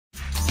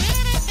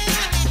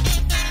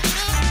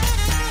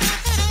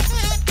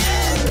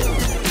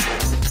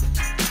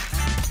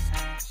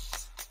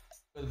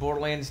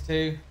Borderlands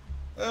 2.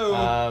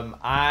 Oh.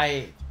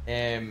 I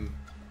am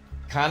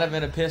kind of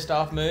in a pissed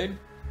off mood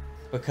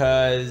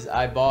because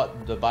I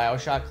bought the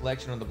BioShock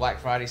collection on the Black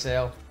Friday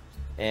sale,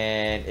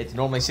 and it's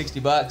normally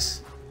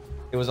 $60.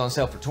 It was on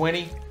sale for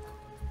 $20.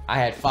 I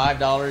had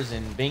 $5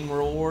 in Bing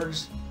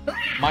rewards.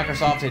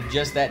 Microsoft had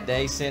just that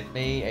day sent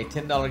me a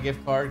 $10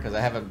 gift card because I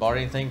haven't bought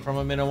anything from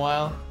them in a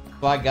while.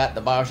 So I got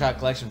the BioShock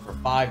collection for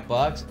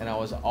 $5, and I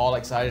was all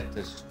excited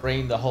to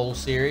stream the whole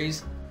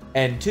series.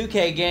 And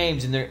 2K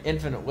Games, in their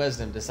infinite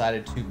wisdom,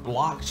 decided to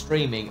block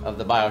streaming of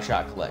the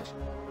BioShock collection.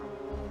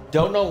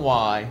 Don't know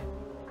why.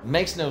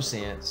 Makes no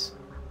sense.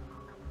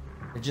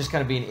 They're just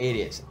kind of being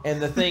idiots.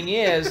 And the thing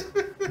is,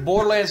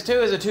 Borderlands 2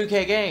 is a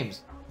 2K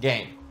Games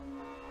game.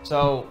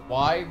 So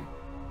why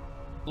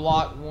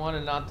block one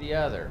and not the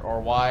other?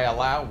 Or why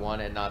allow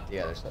one and not the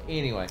other? So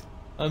anyway,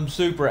 I'm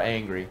super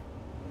angry.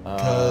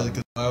 Because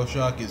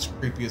BioShock is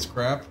creepy as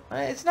crap.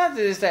 It's not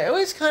that it's that. Oh,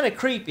 it's kind of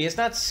creepy. It's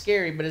not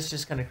scary, but it's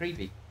just kind of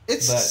creepy.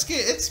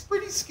 It's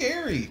pretty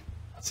scary.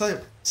 It's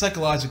like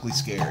psychologically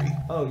scary.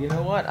 Oh, you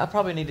know what? I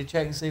probably need to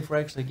check and see if we're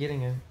actually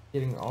getting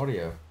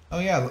audio. Oh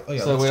yeah.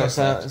 So we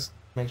don't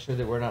make sure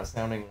that we're not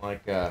sounding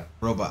like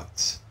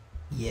robots.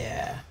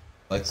 Yeah.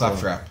 Like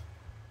Claptrap.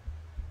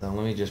 So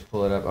let me just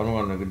pull it up. I'm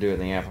not going to do it in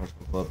the app. I'm just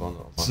going to pull it up on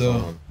the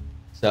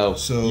phone.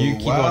 So you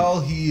keep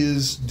while he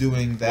is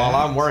doing that, while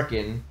I'm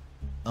working,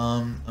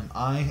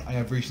 I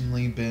have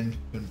recently been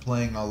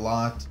playing a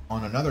lot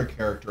on another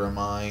character of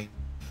mine,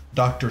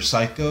 Dr.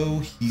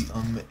 Psycho.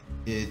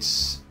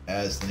 It's,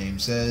 as the name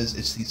says,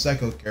 it's the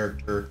Psycho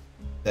character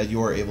that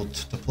you are able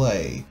to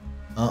play.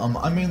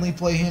 I mainly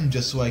play him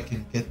just so I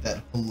can get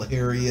that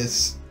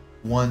hilarious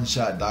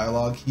one-shot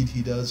dialogue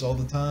he does all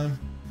the time.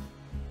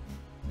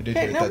 I did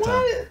hear it that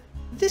time.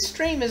 This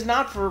stream is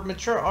not for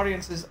mature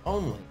audiences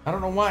only. I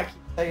don't know why I keep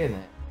saying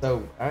that.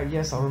 So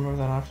yes, I'll remember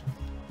that option.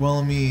 Well,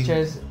 I mean,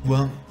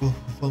 when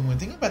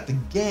thinking about the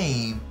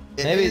game,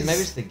 maybe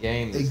it's the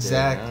game.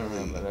 Exactly. I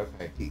don't know, but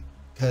okay.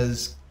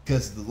 Because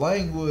of the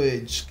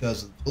language,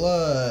 because of the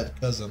blood,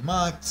 because of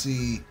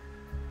Moxie.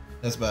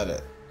 That's about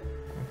it.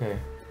 Okay.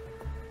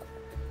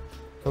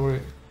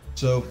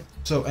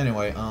 So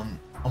anyway, on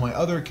my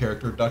other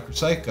character, Dr.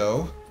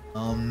 Psycho,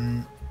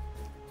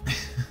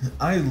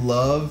 I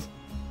love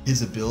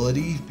his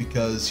ability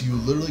because you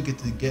literally get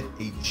to get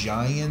a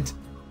giant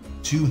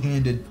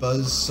two-handed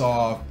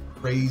buzzsaw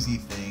crazy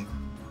thing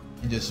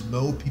and just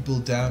mow people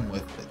down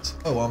with it.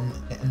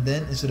 And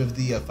then instead of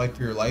the fight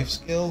for your life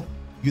skill,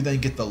 you then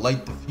get the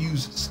light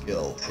diffuse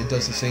skill. It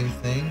does the same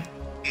thing.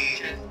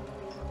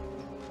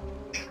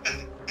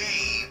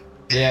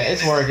 Yeah,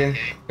 it's working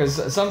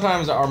because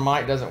sometimes our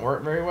mic doesn't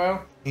work very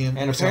well, and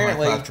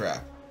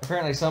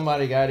apparently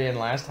somebody got in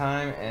last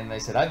time and they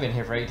said, I've been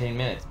here for 18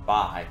 minutes.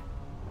 Bye.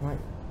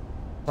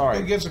 Sorry.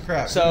 Who gives a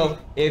crap? So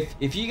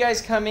if you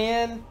guys come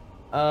in,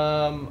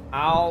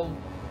 I'll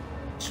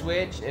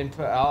switch and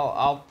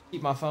I'll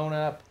keep my phone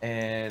up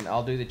and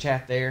I'll do the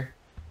chat there,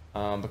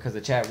 because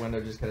the chat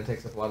window just kind of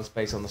takes up a lot of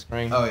space on the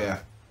screen. Oh yeah.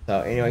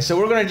 So anyway, so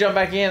we're gonna jump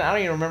back in. I don't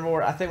even remember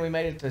where. I think we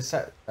made it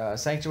to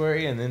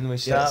Sanctuary and then we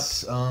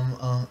stopped. Yes.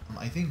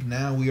 I think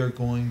now we are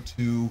going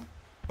to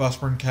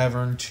Frostburn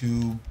Cavern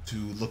to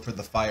look for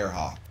the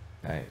Firehawk.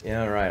 Okay.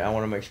 Yeah. All right. I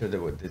want to make sure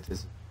that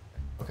this.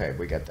 Okay,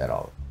 we got that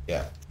all.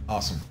 Yeah.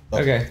 Awesome.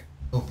 Okay.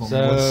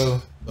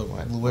 So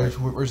where's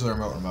the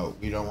remote?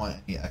 We don't want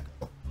any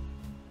echo.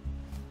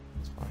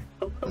 It's fine.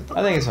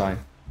 I think it's fine.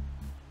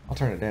 I'll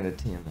turn it down to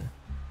 10 then.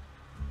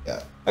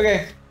 Yeah.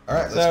 Okay. All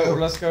right.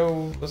 Let's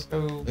go. Let's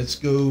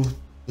go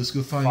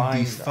find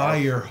the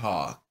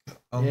Firehawk.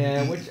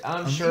 Yeah, which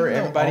I'm sure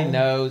everybody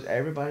knows.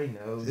 Everybody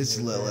knows. It's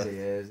Lilith. It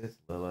is. It's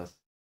Lilith.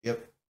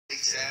 Yep.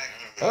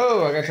 Exactly.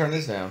 Oh, I gotta turn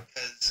this down.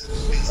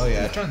 Oh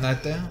yeah, turn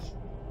that down.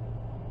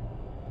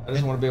 I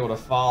just want to be able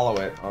to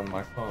follow it on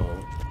my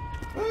phone.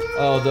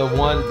 Oh, the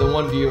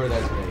one viewer,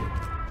 that's me.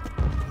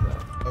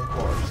 So. Of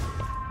course.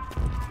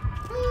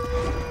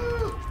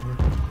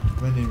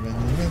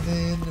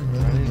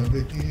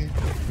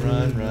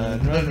 Run.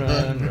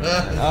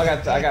 Oh,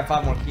 I got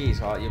 5 more keys.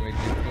 So you want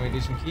me to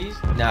do some keys?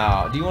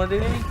 No. Do you want to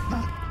do any?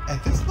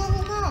 At this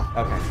level now.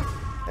 Okay.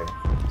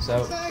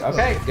 So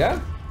okay,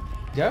 go.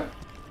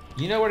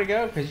 You know where to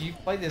go because you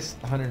played this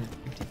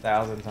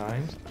 150,000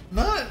 times.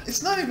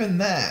 It's not even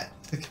that.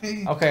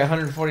 Okay. Okay,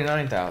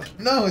 149,000.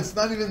 No, it's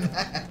not even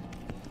that.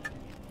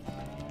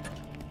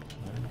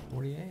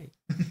 148.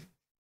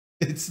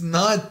 It's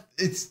not.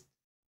 It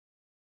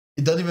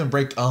doesn't even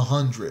break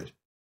 100.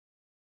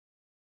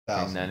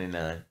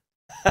 99.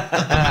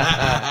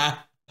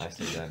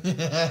 Nicely done.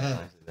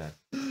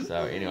 So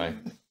anyway,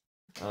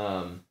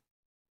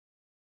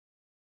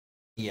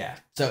 yeah.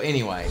 So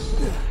anyway,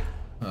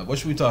 what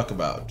should we talk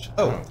about?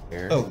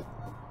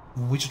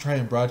 We should try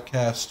and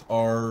broadcast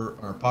our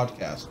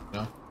podcast.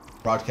 You know,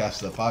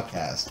 broadcast the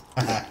podcast.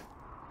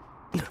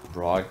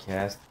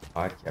 Broadcast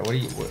podcast. What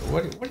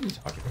are you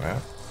talking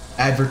about?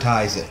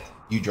 Advertise it.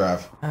 You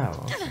drive.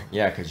 Oh, okay.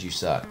 Yeah, because you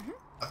suck.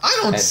 I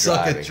don't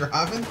suck at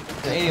driving.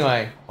 So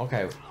anyway,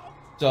 okay.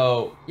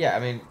 So yeah, I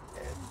mean,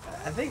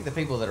 I think the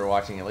people that are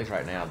watching, at least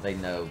right now, they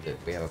know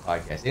that we have a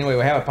podcast. Anyway,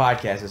 we have a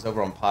podcast. It's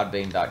over on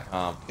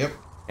podbean.com. Yep.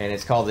 And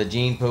it's called the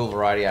Gene Pool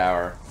Variety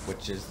Hour,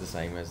 which is the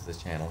same as this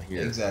channel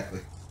here. Exactly.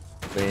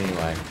 But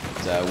anyway,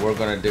 so we're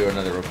going to do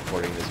another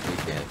recording this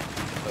weekend.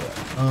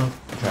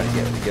 Try to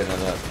get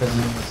another.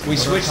 We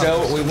switched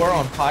over. We were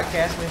on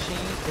Podcast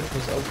Machine, which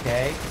was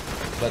okay,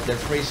 but their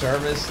free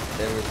service,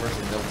 there was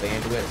virtually no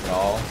bandwidth at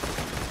all.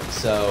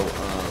 So,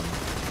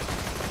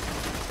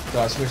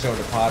 so I switched over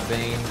to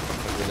Podbean,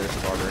 because there's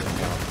some harder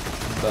income.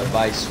 But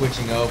by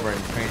switching over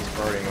and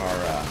transferring our,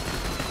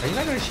 are you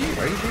not going to shoot?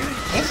 Are you shooting?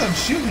 Yes, I'm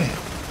shooting.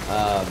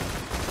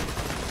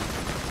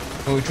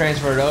 When we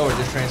transferred over,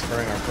 just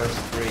transferring our first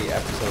 3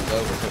 episodes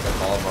over took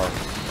up all of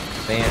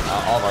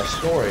our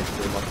storage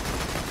for the month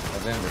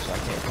of November, so I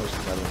can't post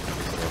another one until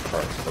December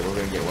 1st. So we're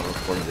gonna get one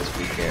recorded this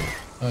weekend.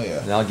 Oh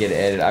yeah. And I'll get it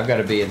edited. I've got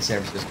to be in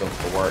San Francisco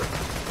for work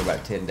for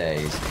about 10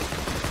 days,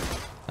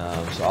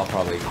 so I'll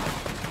probably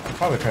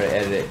try to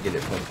edit it and get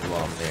it posted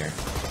while I'm there.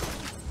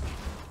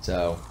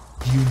 So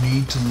you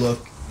need to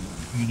look.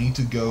 You need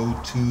to go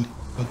to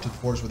the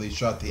forest where they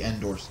shot the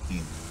Endor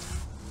scene.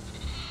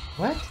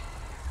 What?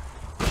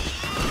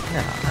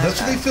 No, that's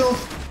what they filmed.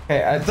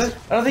 Okay, I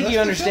don't think you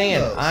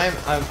understand. I'm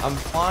I'm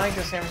flying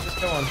to San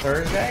Francisco on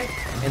Thursday,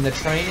 and the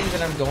training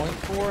that I'm going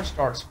for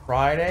starts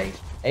Friday,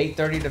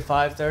 8:30 to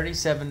 5:30,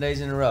 7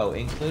 days in a row,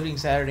 including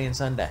Saturday and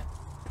Sunday.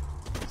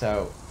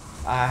 So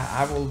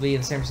I will be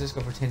in San Francisco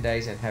for 10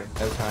 days and have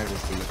no time to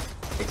see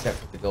except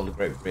for the Golden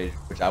Gate Bridge,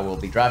 which I will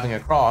be driving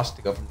across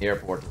to go from the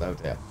airport to the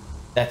hotel.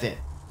 That's it.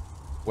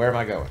 Where am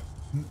I going?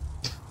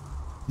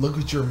 Look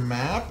at your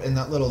map and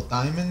that little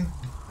diamond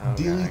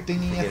dealy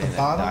thingy at the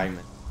bottom.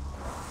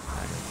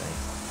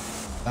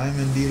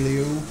 Diamond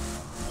dealio.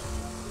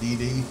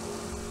 DD.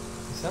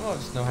 Some of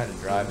us know how to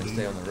drive and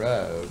stay on the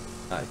road,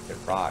 not get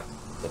rocked,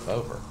 flip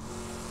over.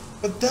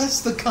 But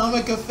that's the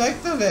comic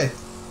effect of it.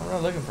 I'm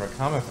not looking for a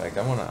comic effect.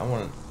 I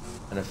want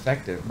an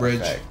effective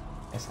bridge. Effect.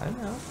 Yes, I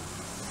know.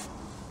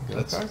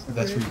 That's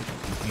where you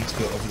need to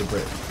go over the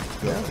bridge.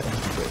 Go over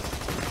the bridge.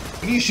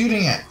 What are you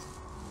shooting at?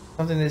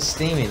 Something that's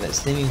steaming. That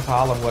steaming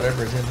pile of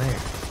whatever is in there.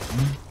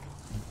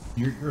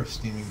 You're a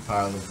steaming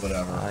pile of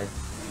whatever.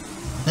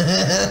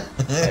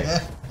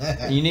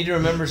 Hey, you need to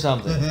remember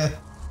something.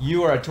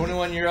 You are a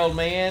 21-year-old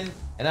man,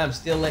 and I'm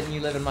still letting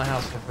you live in my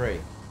house for free.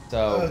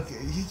 So okay.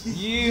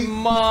 you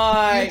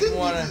might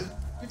want to.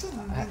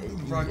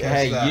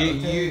 Hey, that,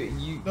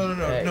 you. No,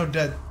 hey. no,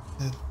 Dad.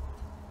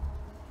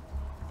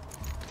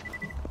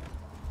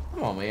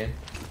 Come on, man.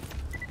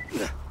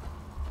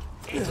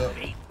 What's up?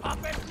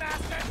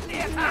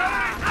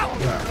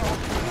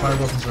 Fire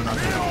weapons are not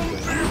going to be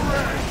good.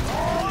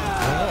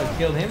 I don't know, it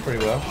killed him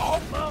pretty well.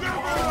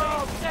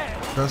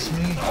 Trust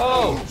me.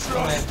 Oh!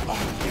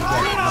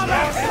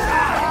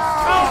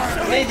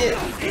 Made it! I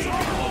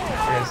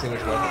gotta see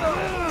which weapon.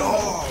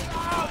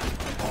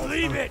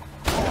 Leave it!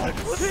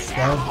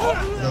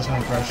 That's my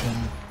impression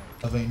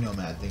of a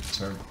nomad. Thank you,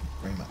 sir,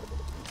 very much.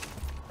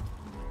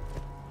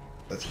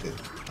 That's good.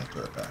 I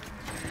throw it back.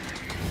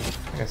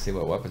 I gotta see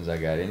what weapons I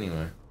got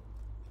anyway.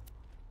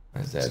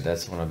 What is that?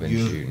 That's one I've been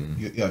shooting.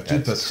 You have 2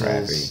 pistols.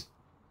 Crappy.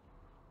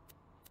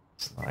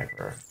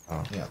 Sniper.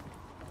 Oh. Yeah.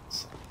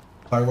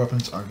 Fire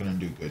weapons aren't gonna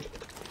do good.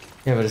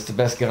 Yeah, but it's the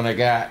best gun I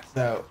got,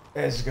 so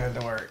it's going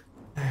to work.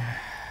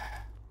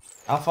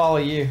 I'll follow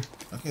you.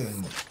 Okay,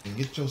 then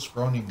get your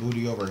scrawny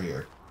booty over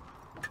here.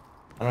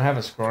 I don't have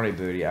a scrawny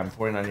booty. I'm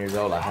 49 years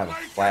old. I have a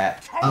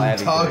flat. I'm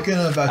talking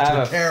about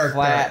your character.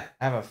 I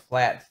have a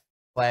flat,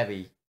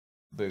 flabby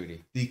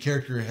booty. The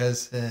character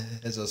has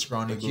a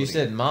scrawny booty. You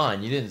said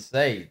mine. You didn't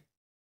say.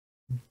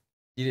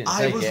 You didn't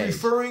say. I was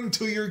referring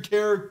to your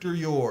character,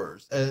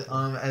 yours,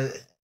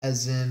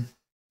 as in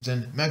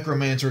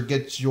Necromancer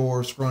gets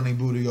your scrawny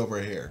booty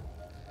over here.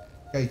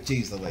 Okay,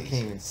 jeez Louise. I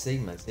can't even see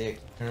my dick.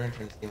 Turn to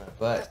see my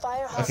butt.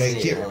 Okay,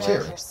 here.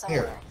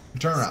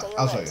 Turn around.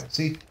 I'll show you.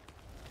 See,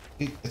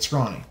 it's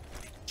scrawny.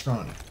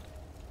 Scrawny.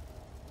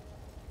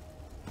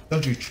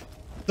 Don't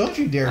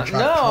you dare try.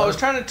 No, to twerk. I was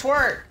trying to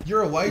twerk.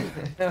 You're a white.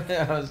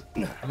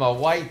 I'm a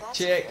white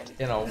chick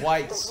in a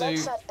white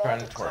suit trying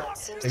to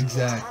twerk.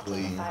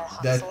 Exactly.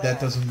 That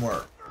doesn't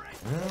work.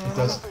 It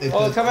does.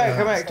 Come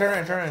back,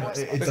 turn around.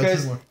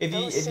 Because work. if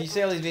you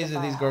see all these videos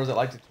of these girls that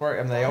like to twerk,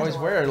 I mean, they always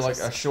wear like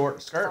a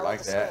short skirt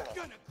like that.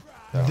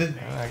 So,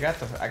 I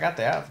got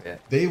the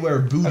outfit. They wear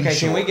booty shorts. Okay,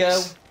 can we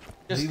go?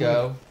 Just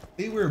go.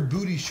 They wear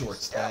booty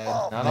shorts, Dad.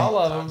 Not all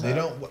of them. They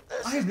don't.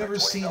 I've never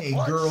seen a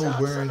girl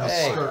wearing a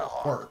skirt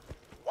twerk.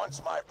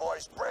 Once my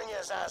boys bring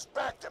his ass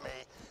back to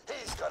me,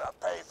 he's gonna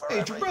pay for Hey,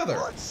 it's your brother.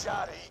 good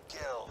shot he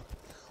killed.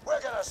 We're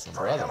gonna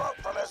string him up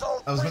from his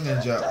own I was thinking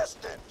Joe.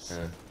 intestines.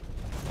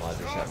 Well, I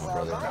just shot my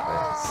brother in the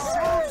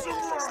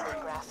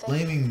face.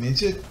 Flaming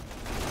midget?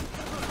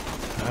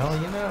 Well,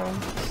 you know,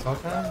 it's all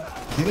kind.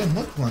 He didn't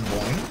look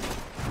flamboyant.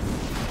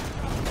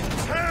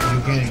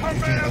 You can't look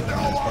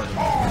at this part of me.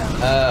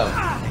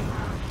 Oh.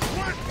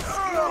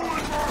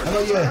 I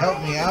thought you would help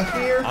me out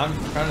here. I'm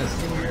trying to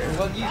see where.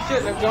 Well, you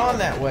shouldn't have gone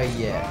that way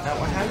yet. How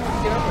did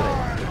you get over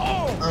there?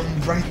 I'm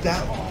right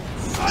that way.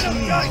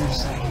 Jeez,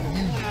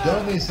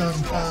 Show me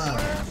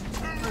sometime.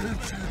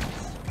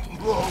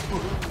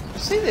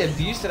 See the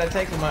abuse that I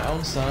take from my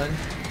own son?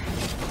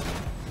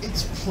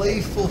 It's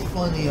playful,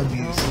 funny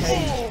abuse.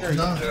 Hey, sure,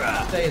 No.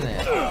 say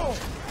that.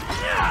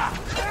 Yeah,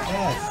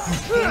 you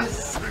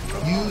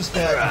can't use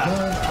that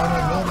gun on a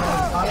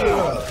nomad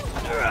pyro.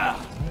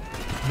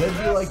 That'd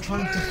be like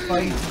trying to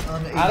fight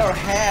on a... I don't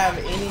have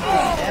anything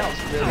else,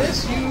 really. Yes,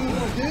 you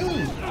do.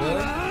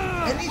 Really?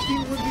 Anything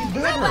would be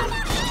better.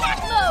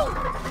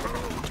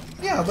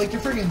 Yeah, like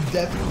your friggin'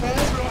 death pad.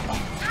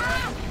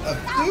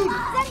 Dude,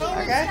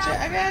 I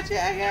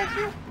got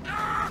you.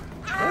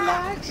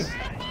 Relax.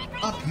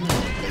 up you in the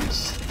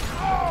face.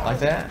 Like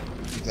that?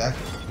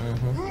 Exactly.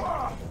 Mm-hmm.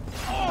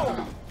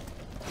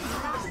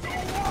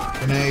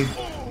 Grenade.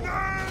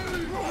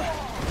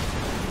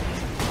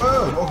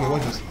 Oh, okay,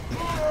 what just...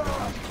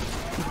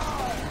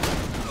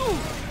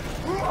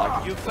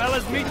 You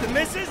fellas meet the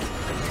missus?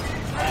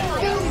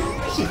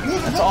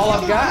 That's all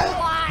I've got.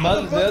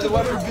 The other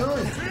weapon.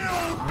 Gun.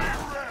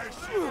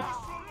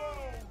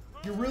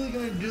 You're really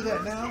gonna do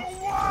that now?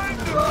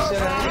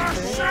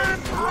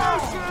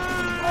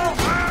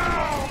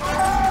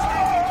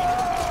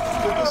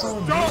 Focus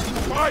on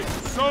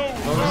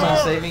Focus on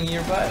saving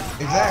your butt.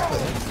 exactly.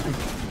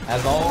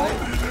 As always.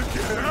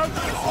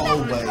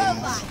 Always.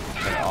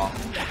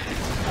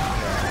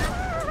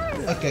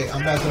 Okay,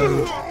 I'm about to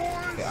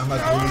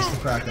release the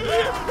Kraken.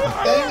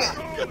 Dang it!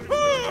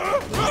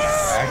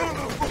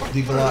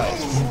 The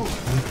Goliath.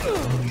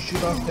 When you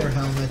shoot off their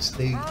helmets,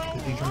 they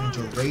turn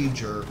into a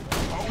rager,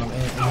 and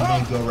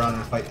they go around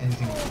and fight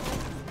anything.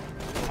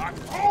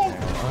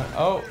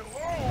 Oh,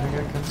 you're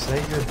gonna come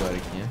save your butt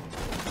again.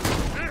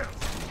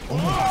 Oh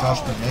my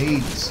gosh,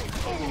 grenades!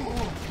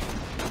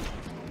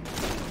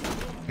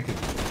 I could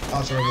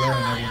toss her over there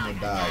and everyone would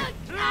die.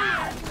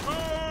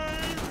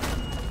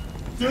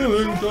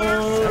 I'm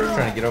just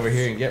trying to get over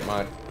here and get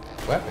my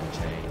weapon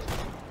changed.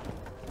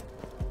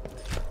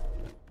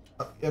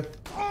 Yep.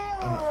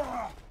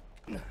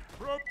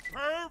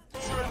 Prepare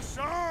for the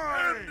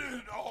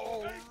sign!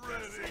 Already!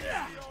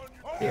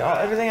 See,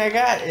 everything I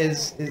got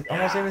is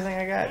almost everything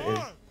I got is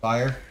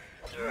Fire.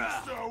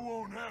 I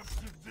won't have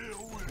to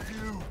deal with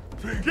you.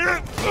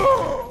 Get!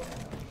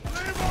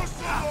 Leave us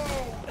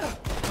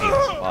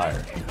alone!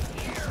 fire.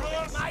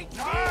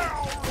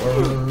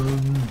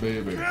 Burn,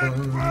 baby,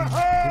 burn.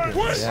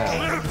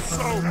 Yeah.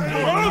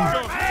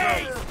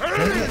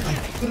 Dang it, I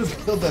could have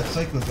killed that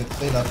psycho if it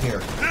stayed up here.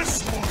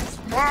 This one's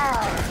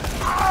mine!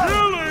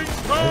 Killing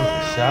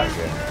time!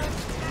 Shotgun.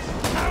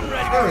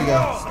 There we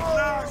go.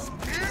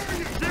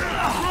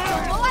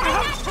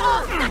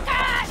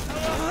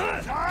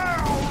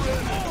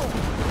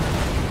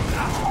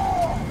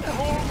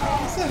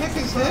 What the heck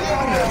is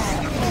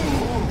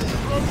happening?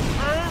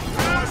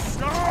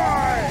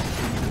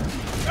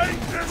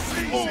 Ain't this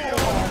easy?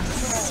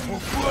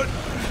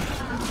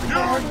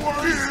 You're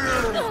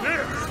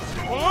here!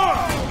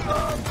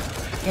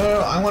 No,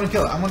 I want to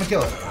kill it. I want to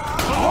kill it.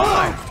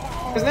 Why?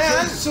 Because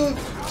now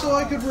So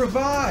I could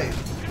revive.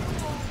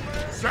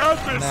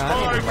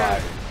 Satisfy me!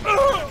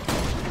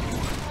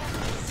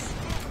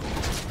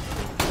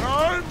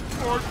 Time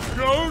for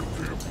go to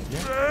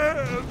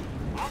bed!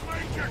 I'll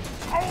make it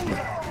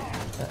colder!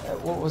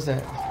 what was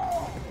that?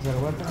 Is that a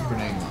weapon?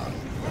 Grenade mod.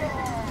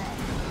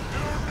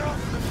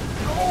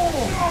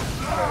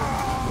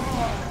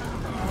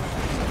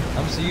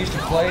 I'm so used to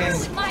playing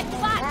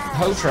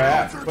Hoe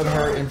Trap with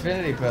her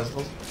infinity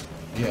pistols.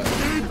 Yeah.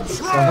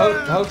 So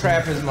Hoe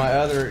Trap is my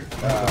other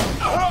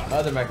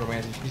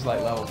necromancer. She's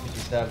like level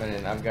 57,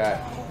 and I've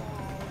got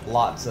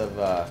lots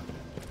of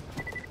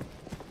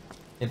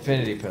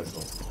infinity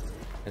pistols.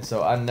 And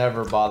so I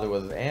never bother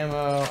with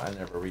ammo. I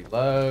never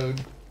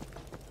reload.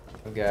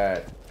 I've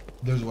got.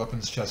 There's a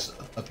weapons chest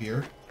up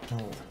here.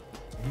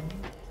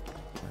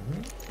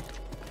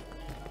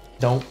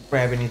 Don't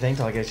grab anything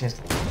till I get a chance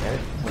to look at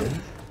it, please.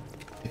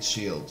 It's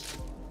shields.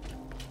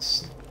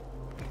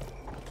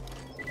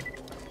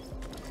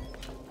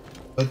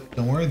 But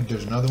don't worry,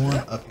 there's another one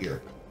up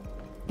here.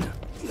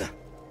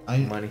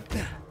 Money.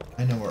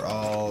 I know where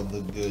all the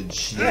good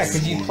shields. Yeah,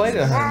 because you played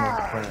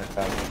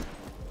 100,000.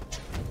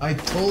 I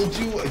told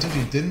you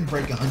it didn't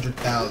break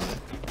 100,000.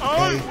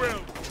 I Okay?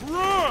 will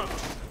run!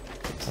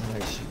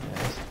 Somebody shoot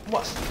us.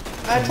 What?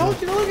 I told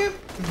you to look at.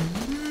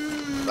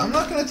 I'm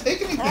not gonna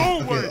take anything.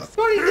 Okay, look.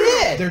 What he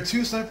did? They're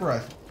two sniper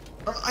rifles.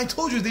 I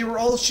told you they were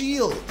all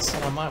shields.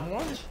 And I might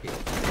want to shield.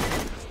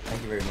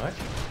 Thank you very much.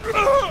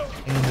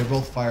 And they're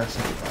both fire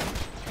sniper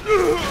rifles.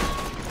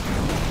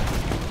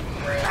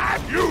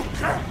 You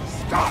can't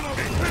stop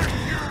me!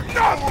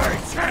 Nothing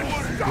can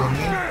stop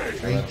me!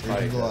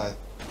 Raging Goliath.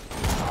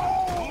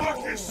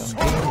 Look is so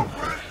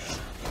rich!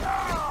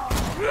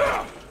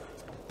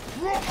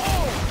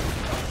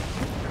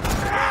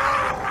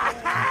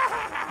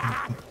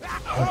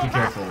 But be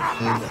careful.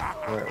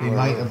 They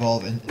might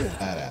evolve into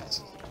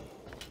badasses.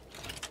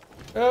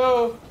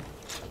 Oh,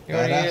 here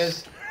he Badass.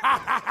 is.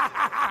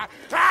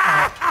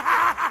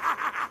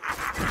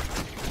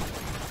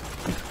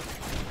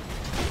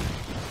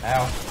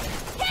 Ow.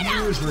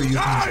 Here's where you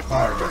can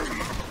fire.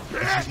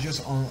 It's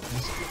just on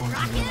one of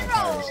my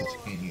tires that you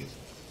can't use.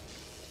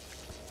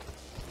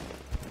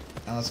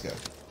 Now let's go.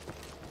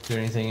 Is there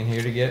anything in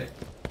here to get?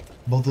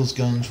 Both those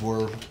guns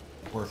were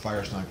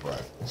fire sniper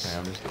rifles. Okay,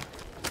 I'm just.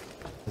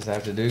 Does that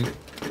have to do?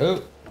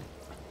 Oh.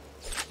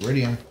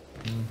 Iridium.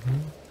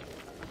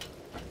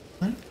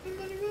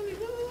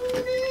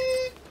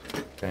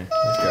 Okay,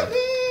 let's go.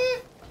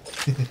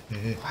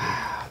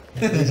 Wow.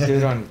 Let's do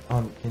it on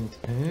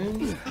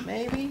Intune,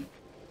 maybe?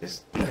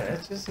 Just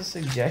that's just a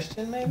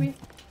suggestion, maybe?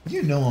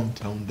 You know I'm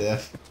tone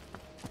deaf.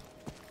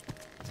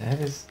 That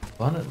is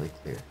abundantly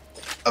clear.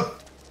 Oh.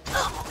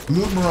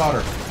 Loot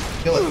Marauder.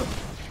 Kill it.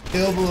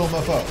 Kill the little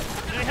mofo.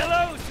 Say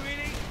hello,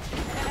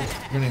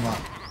 sweetie. Your name on.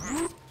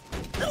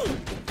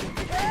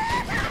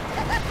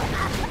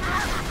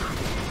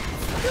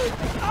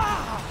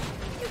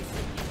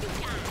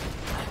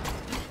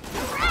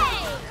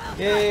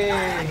 Yay!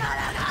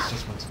 It's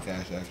just wants some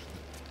cash, actually.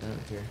 Oh,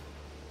 here.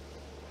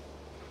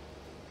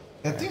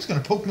 That thing's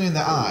gonna poke me in the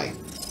eye.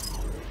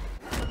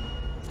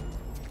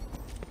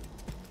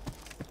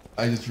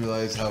 I just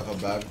realized how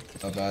bad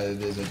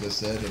it is. I just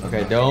said. And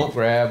Okay, don't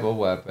grab a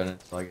weapon.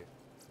 It's like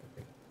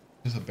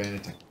just a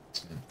bandit technique.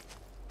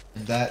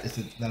 And that is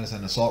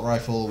an assault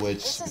rifle, which,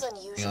 This is to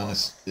unusual. be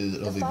honest,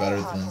 it'll The be better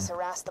Firehawk than has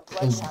harassed the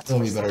it'll Bloodshots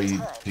be for better some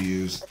time, to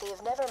use. but they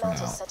have never for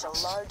mounted now. such a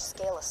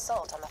large-scale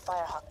assault on the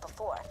Firehawk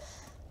before.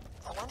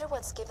 I wonder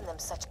what's given them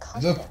such Is that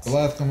confidence.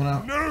 Goliath coming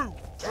out? No!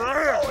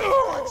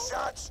 One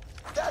shots.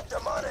 That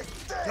demonic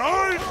thing.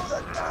 Die!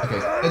 Okay,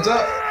 heads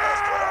up,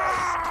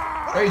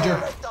 Ranger.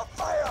 Make the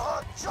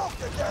Firehawk choke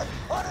to death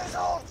on his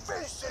own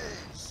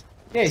feces.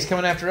 yeah, he's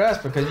coming after us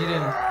because you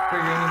didn't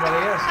trigger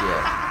anybody else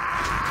yet.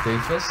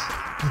 Doofus.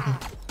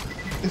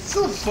 It's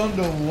so fun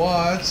to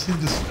watch him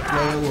just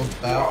flail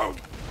about.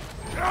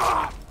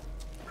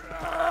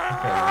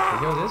 Okay, if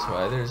we go this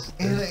way, there's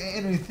And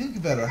when you think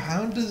about it,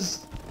 how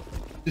does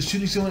just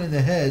shooting someone in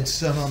the head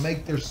somehow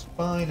make their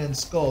spine and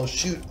skull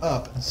shoot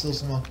up and still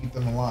somehow keep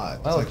them alive?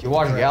 It's well, like if you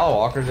watch crap.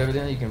 Gallowalkers,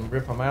 evidently you can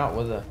rip them out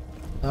with a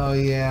Oh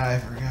yeah, I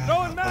forgot.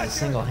 Going with a back.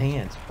 single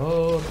hand.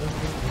 Oh,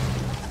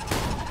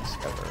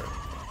 discover.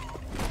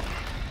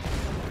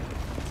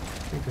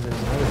 Because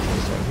there's another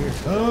piece right here.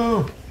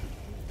 Oh!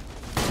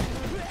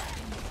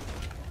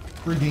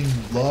 Freaking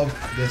love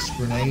this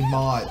grenade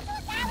mod.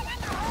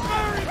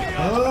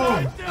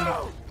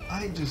 Oh!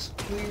 I just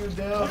cleared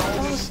out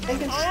all this. No,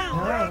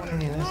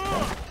 any of this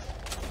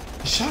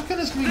stuff. Shotgun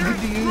is gonna be good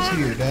to use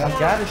here, I've Dad.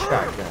 got a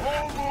shotgun.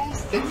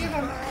 Then you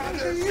have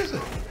to use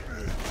it.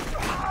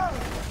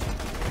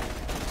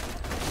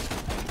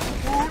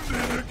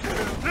 Wounded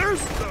again.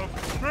 There's the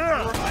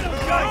best. I don't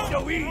die so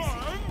easy.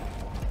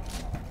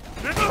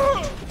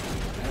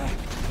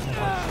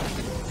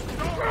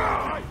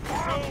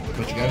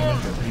 But you gotta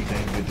remember, they're pretty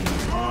dang good to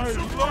use. My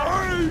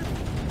life.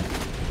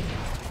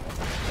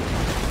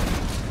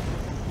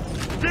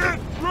 Get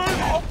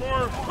ready for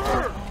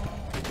her.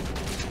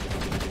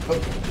 Oh,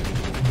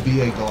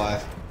 BA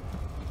Goliath.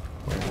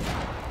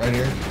 Right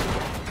here.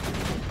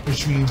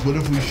 Which means, what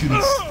if we shoot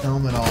its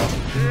helmet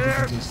off and it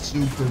becomes a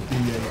super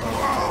BA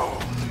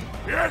Goliath?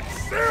 Get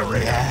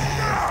serious.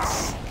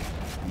 Yes!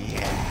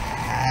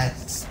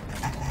 Yes!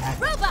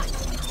 Robot!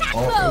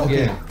 Oh,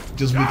 okay. Yeah.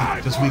 Just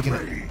weaken it.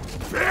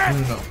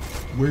 Bitch. No.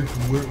 We're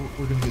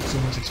gonna get so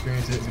much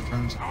experience in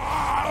terms.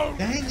 Out.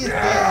 Dang it,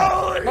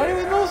 Dad! Why did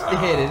we mostly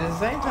hit it at the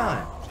same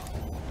time?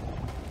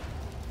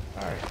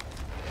 Alright.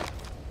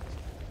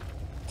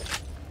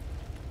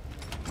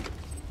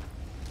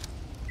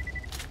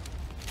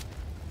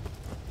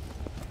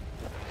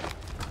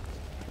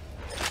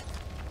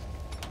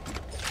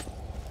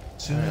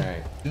 Soon,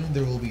 Alright. soon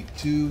there will be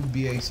 2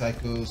 BA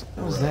Psychos.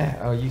 What was that?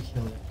 Oh, you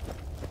killed it.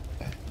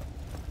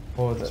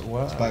 For the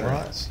what? Spider What?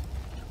 Rats.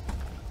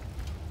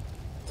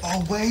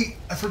 Oh wait,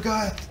 I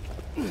forgot.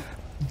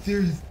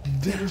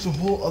 There's a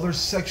whole other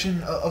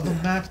section of the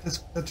map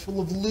that's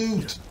full of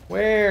loot.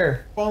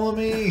 Where? Follow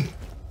me.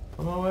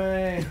 On my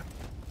way.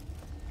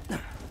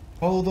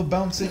 Follow the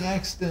bouncing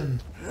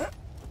Axton.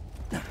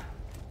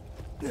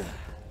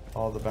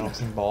 Oh, the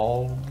bouncing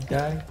ball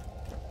guy?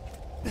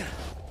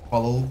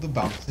 Follow the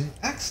bouncing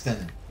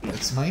Axton.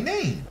 That's my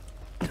name.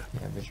 Yeah,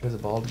 but you're the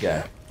bald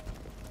guy.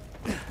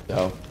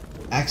 So.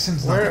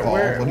 Axton's not bald.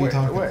 What are you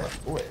talking about?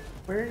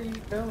 Where are you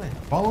going?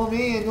 Follow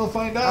me and you'll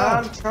find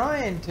out. I'm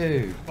trying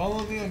to.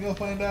 Follow me and you'll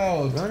find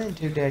out. Running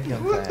too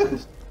dadgum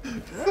fast.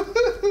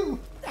 Woo!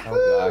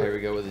 Oh god, here we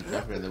go with the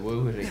jumping in the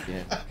woo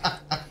again.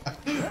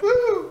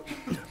 Woo!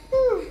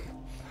 Woo!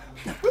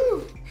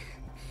 Woo!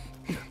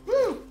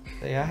 Woo!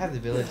 See, I have the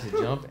ability to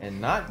jump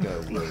and not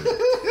go woo.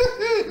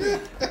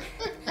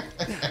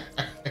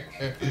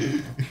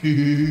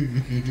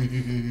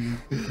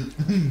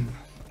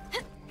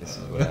 This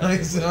is what I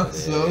sound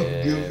so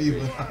goofy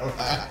when I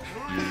laugh.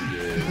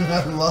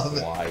 I love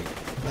it. White.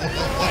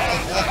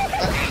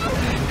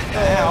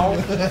 Ow.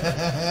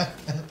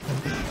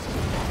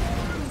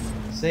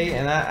 See,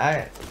 and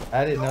I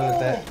didn't know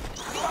that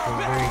was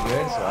very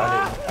good, so I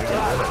got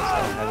rid of it. So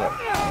I have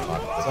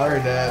that. Sorry,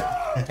 Dad.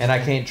 And I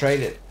can't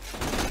trade it.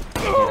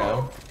 You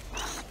know?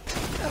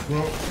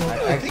 Well,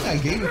 I think I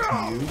gave it to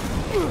you.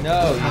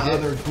 No, you My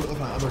didn't.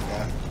 my other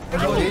guy.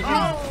 Oh, did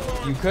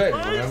you? You couldn't.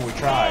 Remember, we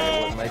tried. It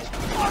wouldn't let you.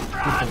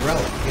 With the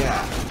relic,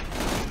 yeah.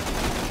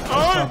 I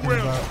was talking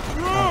about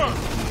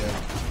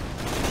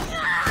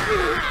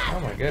Oh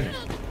my goodness.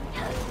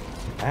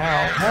 Ow.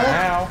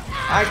 Ow.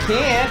 I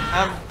can't.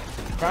 I'm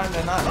trying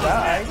to not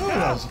die. Oh,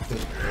 that was a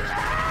good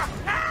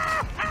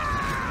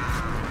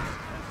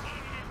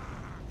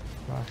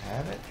Do I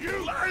have it?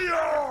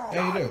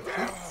 Yeah, you do.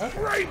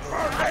 Great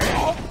for me!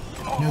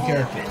 New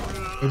character.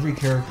 Every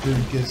character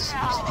gets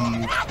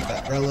Steve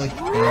that relic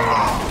and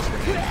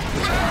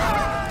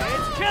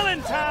It's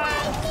killing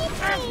time!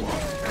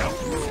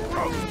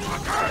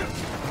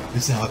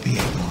 it's now a PA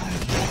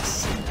blind.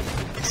 Yes.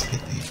 Let's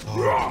get the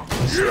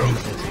let's get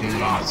those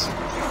games.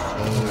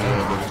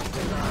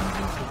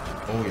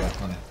 Oh yeah,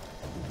 honey.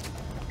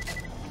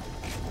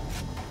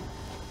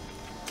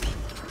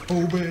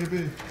 Oh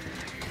baby.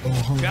 Oh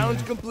honey.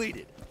 Challenge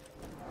completed.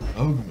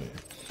 Hug me.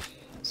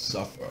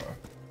 Suffer.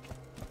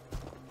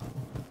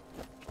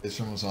 It's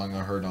from a song I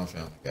heard on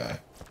Family Guy.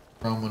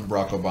 From when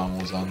Barack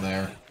Obama was on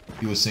there.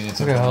 He was singing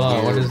something. Okay, hold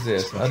on. weird. What is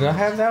this? Oh, do I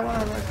have that one? I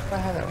don't know if I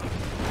have that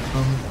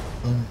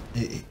one.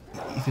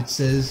 If it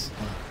says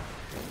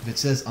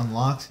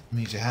unlocked, it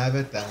means you have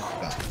it. That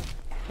one's gone.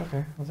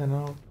 Okay, well then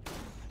I'll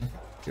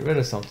get rid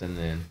of something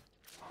then.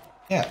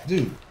 Yeah,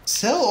 dude,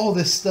 sell all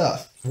this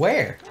stuff.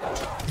 Where?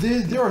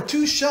 There are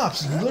two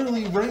shops,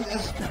 literally right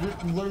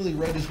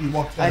as we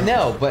walked out. I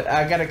know, but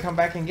I gotta come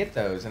back and get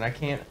those, and I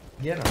can't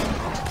get them.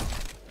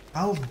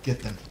 I'll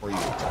get them for you.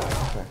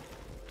 Okay.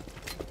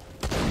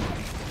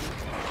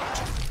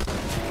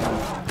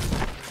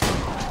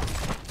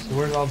 So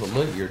where's all the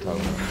loot you're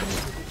talking about?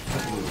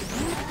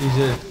 He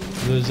said,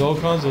 there's all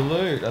kinds of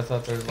loot. I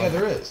thought there was like... Yeah,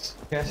 there is.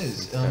 Yes. It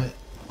is.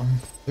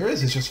 There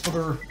is. It's just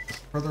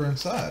further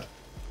inside.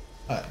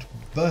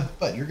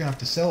 But you're gonna have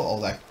to sell all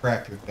that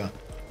crap you're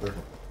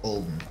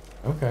holding.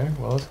 Okay,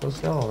 well let's go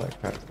sell all that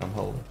crap that I'm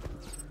holding.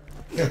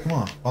 Yeah, come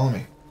on, follow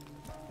me.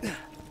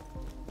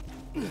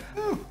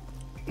 Woo!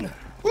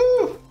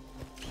 Woo!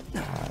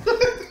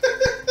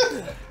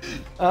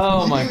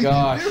 Oh my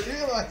gosh. You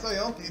realize I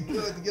only do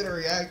it to get a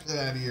reaction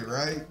out of you,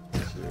 right?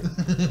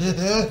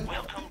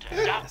 Welcome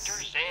to Dr.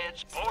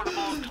 Zed's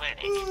Portable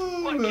Clinic.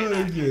 What can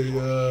I do?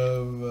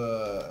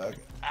 Okay,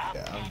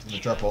 yeah, I'm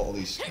gonna drop all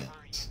these skins.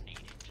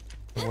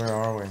 Where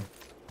are we?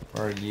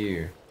 Where are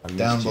you? I missed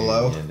Down you.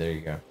 below. Yeah, there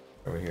you go.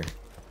 Over here.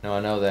 No, I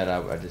know that.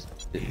 I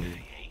just didn't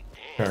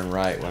turn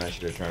right when I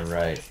should have turned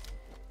right.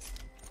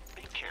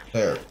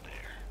 There.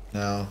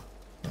 Now,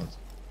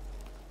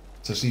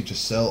 so see,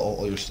 just sell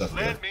all your stuff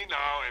there. Let me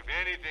know if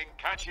anything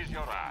catches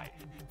your eye.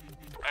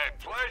 A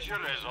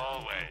pleasure as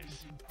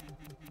always.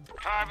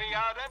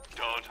 Caveat,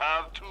 don't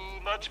have too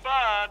much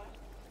fun.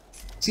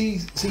 See,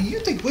 you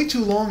take way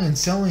too long in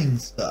selling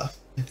stuff.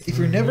 If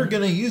you're never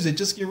gonna use it,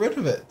 just get rid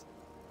of it.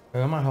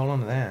 I might hold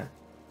on to that.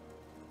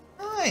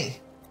 Hi.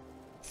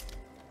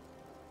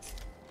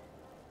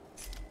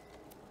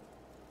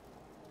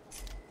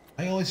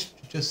 I always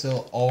just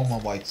sell all my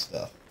white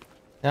stuff.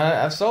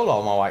 Now, I've sold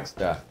all my white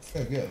stuff.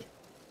 Okay, good.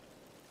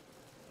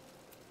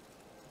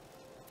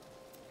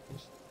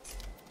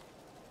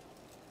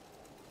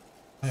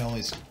 I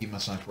always keep my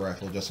sniper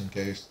rifle just in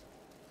case.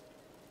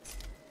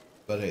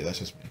 But hey, that's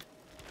just me.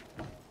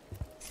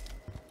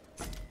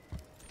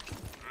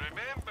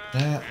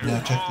 Now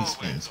check these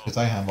skins, because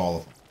I have all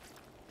of them.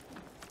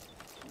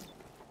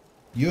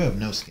 You have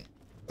no skin.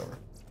 Over.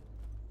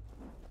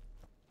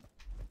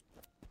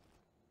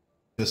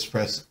 Just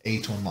press A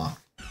to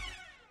unlock.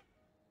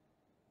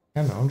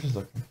 I know, I'm just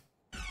looking.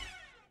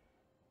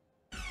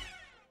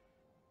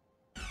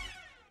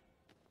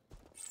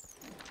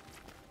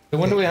 So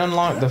when do we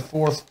unlock the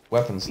 4th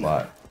weapon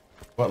slot?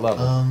 What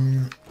level?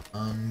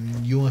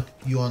 You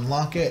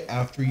unlock it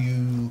after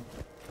you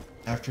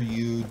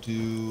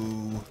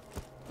do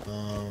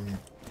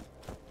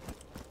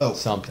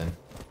Something.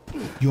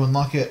 You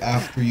unlock it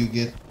after you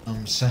get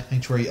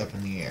Sanctuary up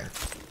in the air.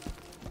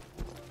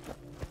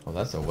 Well,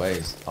 that's a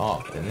ways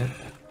off, isn't it?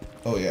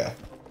 Oh yeah.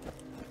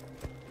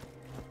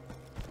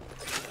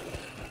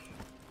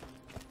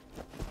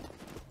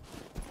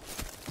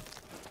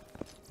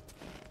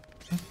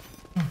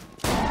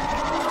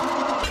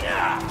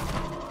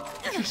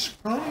 Your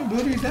scrawny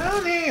booty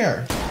down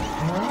here.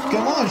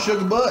 Come on,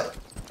 sugar butt.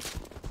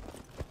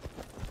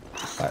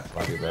 Flat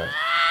floppy butt.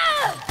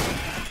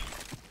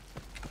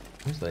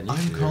 Who's letting you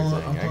I'm do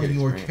calling everything?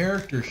 your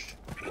character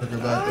sugar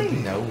butt I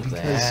know because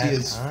that. he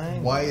is I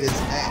know. white as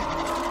that.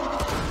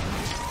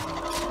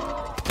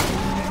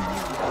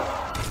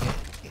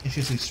 It's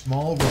just a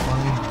small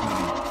refined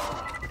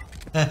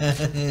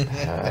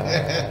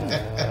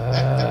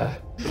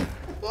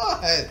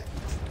what?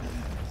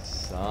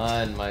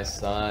 Son, my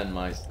son,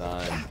 my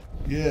son.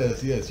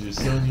 Yes, your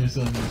son.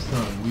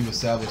 We've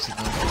established that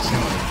that's your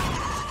son.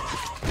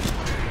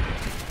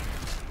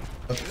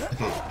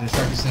 Okay, just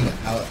start to sing it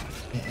out,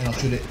 and I'll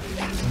shoot it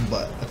in the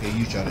butt. Okay,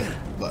 you shot it in the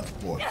butt,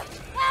 boy.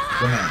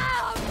 Go man.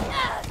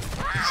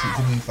 See,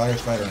 give me fire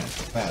Spider-Man.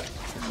 Bad.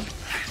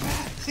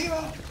 See you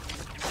all.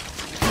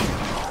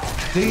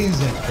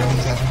 These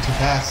enemies happen too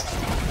fast.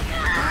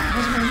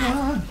 What's going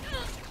on?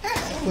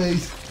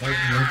 Wait.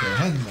 Okay,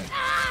 hang on.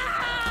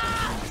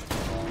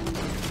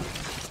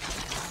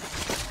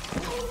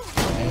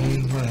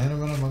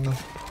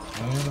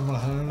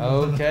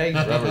 Okay,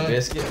 rubber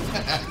biscuit.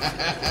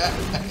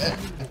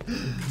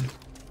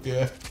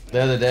 Yeah. The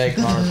other day,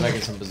 Connor was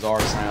making some bizarre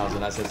sounds,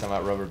 and I said something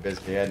about rubber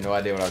biscuit. He had no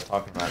idea what I was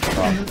talking about.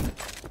 So I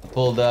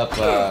pulled up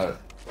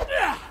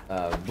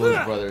Blues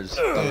Brothers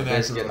rubber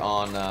biscuit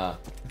on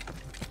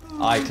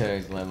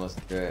iTunes and let him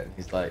listen to it.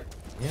 He's like,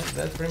 "Yeah,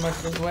 that's pretty much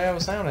the way I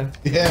was sounding."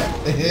 Yeah.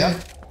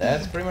 Yep,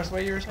 that's pretty much the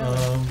way you were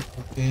sounding.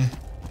 Okay.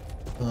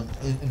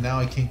 And now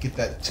I can't get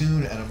that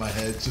tune out of my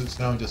head, so it's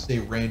now just a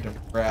random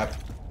crap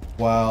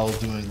while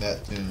doing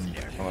that tune.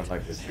 I would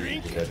like to see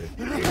you better.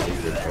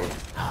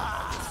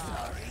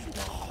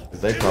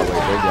 Because they probably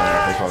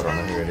don't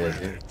know who it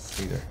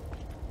is either.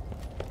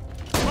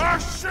 My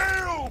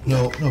shield!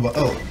 No, but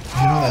oh,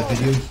 you know that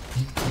video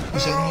you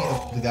sent me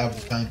of the guy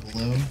with the giant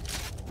balloon?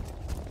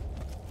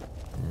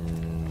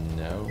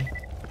 No.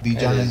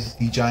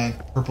 The giant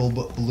purple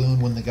balloon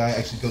when the guy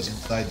actually goes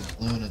inside the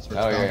balloon and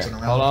starts bouncing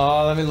around. Hold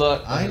on, let me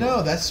look. I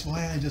know, that's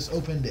why I just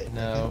opened it.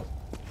 No.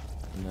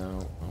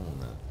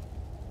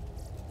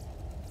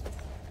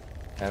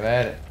 Have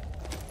at it.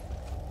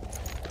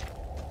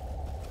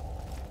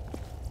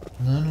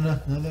 No. None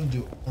of them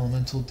do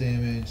elemental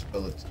damage,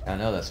 bullets. I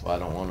know, that's why I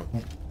don't want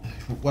them.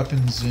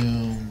 Weapon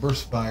zoom,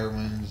 burst fire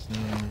wind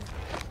zoom,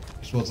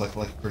 as well as like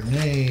a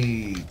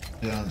grenade.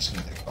 Yeah, I'm just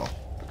gonna take it off.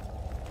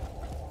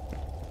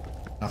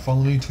 Now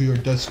follow me to your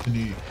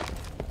destiny.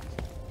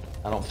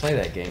 I don't play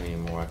that game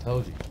anymore, I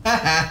told you.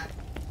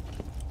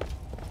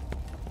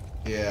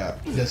 Yeah,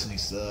 Destiny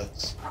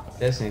sucks.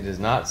 Destiny does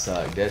not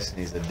suck.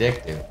 Destiny's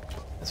addictive.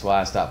 That's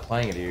why I stopped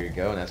playing it a year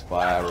ago, and that's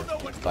why I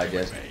refuse to play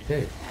Destiny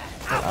 2.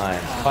 But I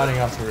am fighting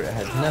off the... It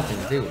has nothing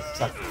to do with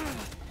sucking.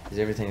 It has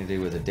everything to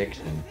do with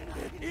addiction.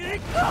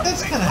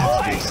 That's kind of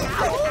have to do something.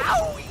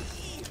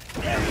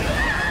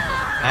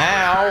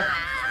 Ow!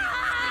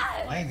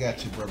 I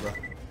got you, bro.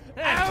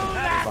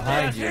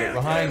 Behind you, look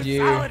behind you.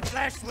 Solid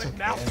flesh with Okay,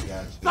 mouth. I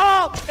got you.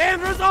 Solve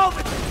and resolve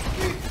it.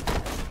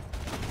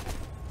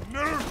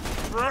 New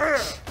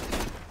threat!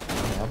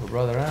 Help a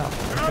brother out.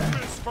 Okay.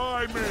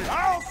 Satisfy me!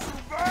 I'll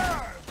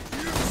survive!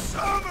 You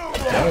son of a...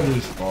 That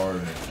is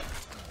hard.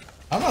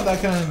 I'm not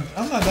that kind of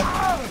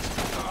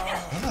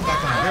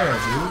girl,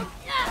 dude.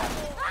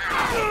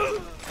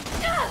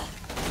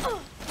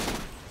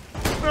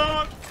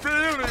 Not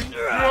feeling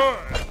good!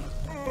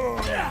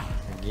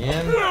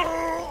 Again?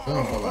 Oh,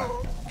 bye-bye.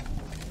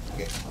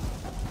 Okay.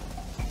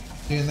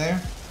 See in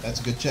there? That's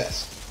a good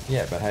chest.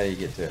 Yeah, but how do you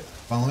get to it?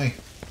 Follow me.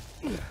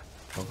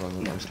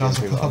 I'm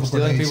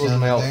stealing people's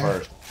mail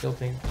first. Steal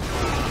people.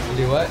 You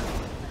do what?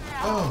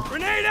 Oh,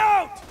 Grenade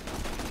out.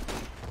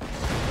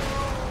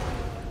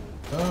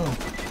 oh.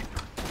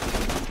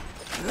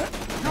 There's a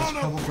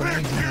couple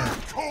grenades in there.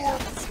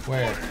 Corpse!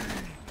 Where?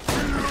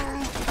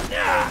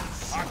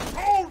 I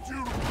told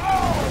you I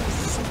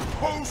was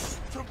supposed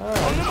to... Oh, I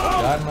just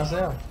died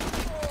myself.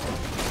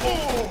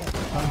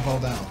 Time to fall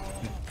down.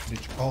 Did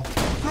you fall?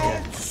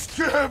 Don't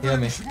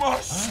scavenge my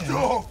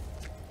stuff!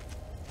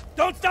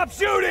 Don't stop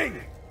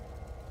shooting.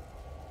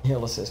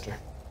 Heal a sister.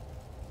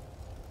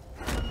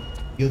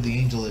 You're the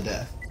angel of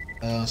death.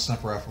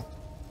 Sniper rifle.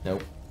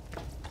 Nope.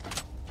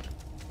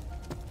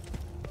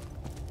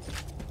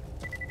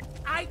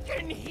 I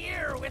can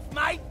hear with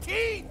my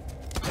teeth.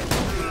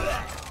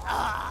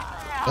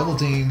 Double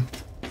team.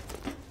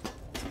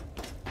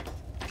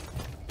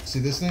 See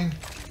this thing?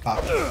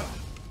 Pop it. Oh,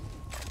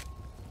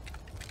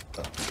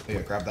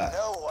 yeah, grab that.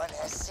 No one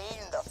has seen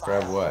the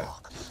Grab what?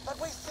 Firehawk, but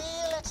we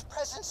feel its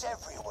presence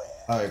everywhere.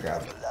 Oh, yeah,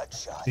 grab it.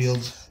 Bloodshot.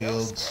 Fields.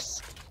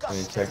 Let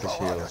me check the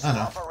shield. I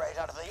know. Operate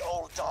out of the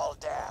old doll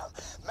dam.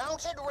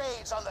 Mounted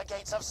raids on the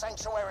gates of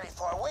Sanctuary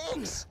for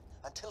weeks,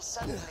 until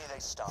suddenly they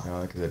stop.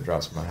 No, because it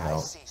drops my I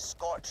health. see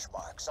scorch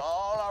marks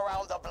all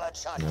around the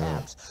Bloodshot No.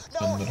 camps.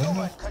 No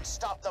human could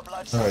stop the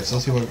Bloodshot. Alright, so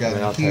let's see what we got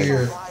I'll in take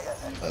here. it.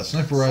 A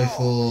sniper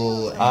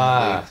rifle and a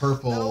No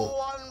purple.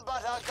 one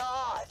but a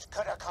god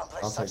could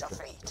accomplish I'll take such a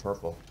the feat.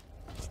 purple.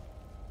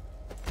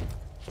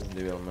 Doesn't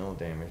do elemental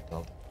damage,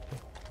 though.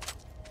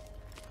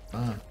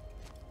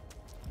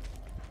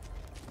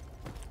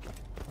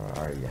 Where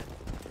are you?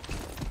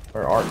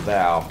 Where art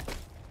thou?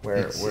 Where?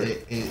 It's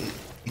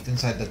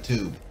inside the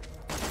tube.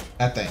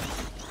 That thing.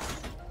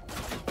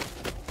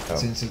 Oh.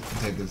 It's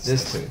inside this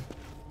This tube.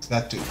 It's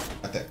that tube.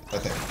 Right there.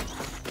 Right there.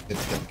 Get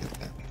the gun. Get the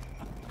gun.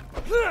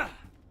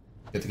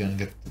 Get the gun.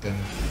 Get the gun.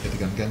 Get the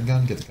gun. Gun.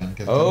 Gun. Get the gun. Get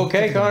the gun. Okay,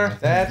 Get the gun, Connor. get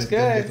the gun, That's get the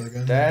gun, good. get the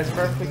gun, That's get the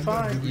gun, perfectly get the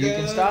gun, fine. get the You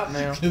can gun. stop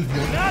now. Get the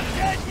gun. Not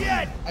dead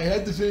yet. I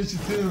had to finish the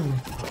tune.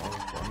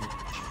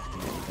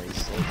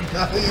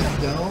 No, you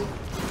don't.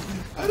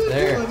 I didn't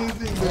There. do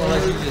anything. I'm gonna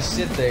let you just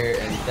sit there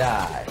and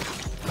die.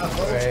 Go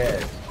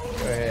ahead. Go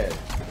ahead.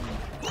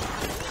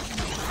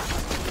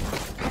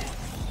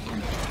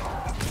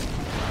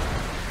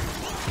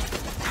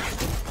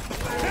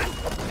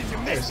 Did you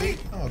miss me?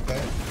 Oh,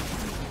 okay.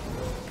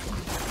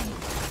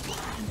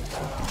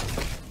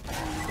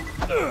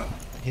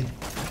 hit.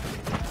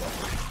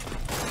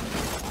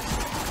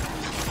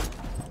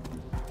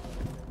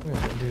 We're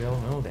gonna do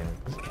elemental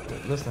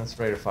damage. Listen, that's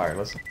rate of fire.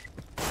 Listen.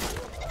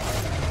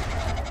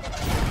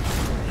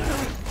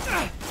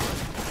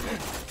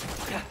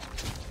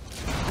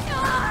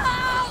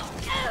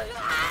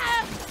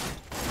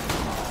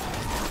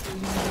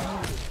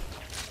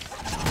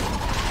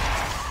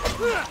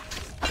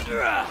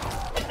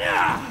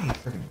 Hey,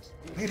 freaking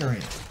spider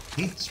ants.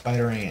 Hate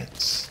spider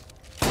ants.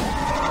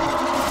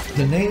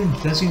 The name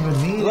doesn't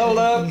even mean Leveled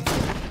up.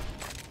 anything.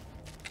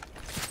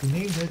 The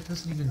name that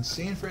doesn't even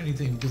stand for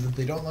anything because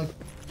they don't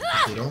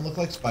look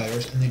like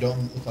spiders and they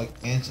don't look like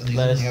ants and they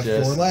Let's only have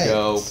just 4 legs.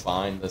 go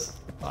find this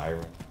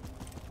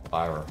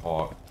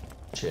Firehawk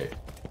chick.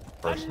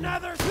 Person.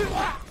 Another.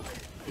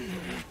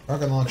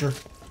 Rocket launcher.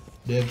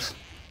 Dibs.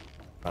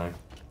 Fine.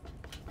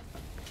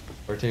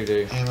 Where to,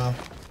 dude? Ammo.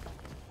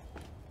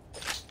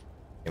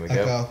 Here we go.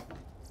 Echo.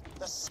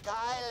 The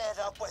sky lit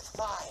up with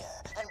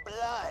fire and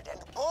blood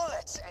and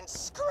bullets and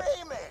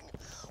screaming.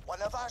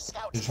 One of our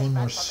scouts There's came one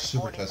more back from his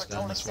super morning test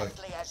down patrol this way.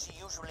 exactly as she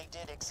usually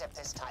did, except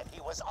this time he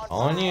was on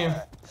On you.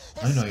 fire.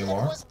 I His know you skin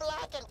are. was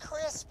black and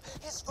crisp,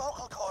 his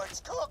vocal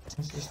cords cooked.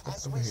 Let's just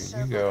As over we here. You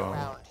circled go.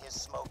 around his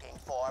smoking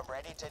form,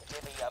 ready to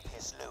divvy up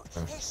his loot,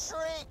 he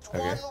shrieked Okay.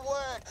 one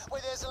word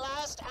with his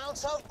last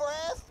ounce of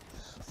breath.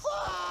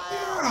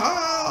 Fire!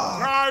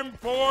 Time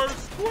for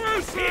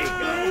squishing.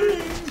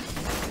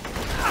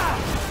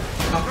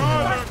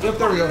 Yep,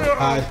 there we go.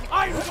 Hide.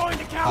 I'm going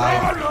to count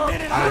Hide. every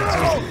minute Hide. I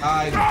Seriously,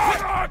 hide.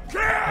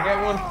 I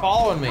got one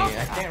following me.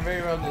 I can't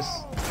very well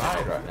just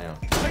hide right now.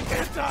 I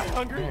can't die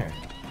hungry. There.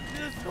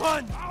 Just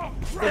run. Yeah,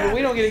 but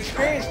we don't get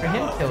experience for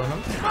him killing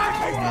them. No,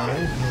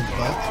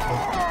 but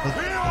the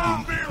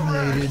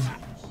accumulated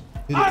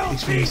bit of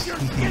experience he can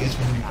get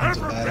when he becomes a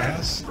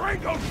badass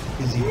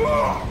is even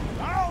more.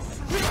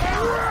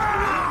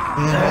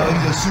 And now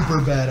he's a super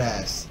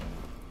badass.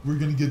 We're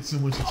gonna get so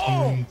much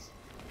experience.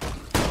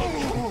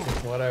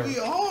 Whatever. We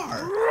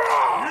are!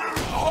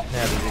 Now,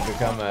 does he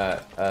become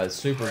a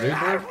super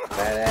duper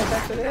badass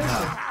after this?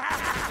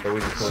 So we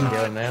just gonna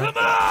kill him now? Come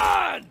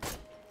on!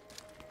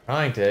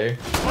 Trying to.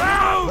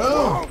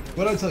 Oh!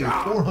 What'd I tell you?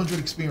 400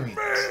 experience.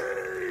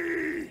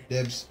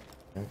 Dibs.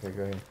 Okay,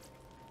 go ahead.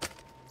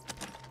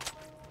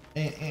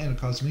 And it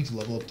caused me to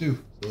level up too.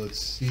 So let's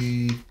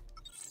see.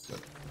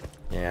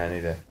 Yeah, I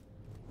need to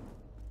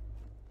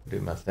do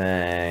my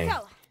thing.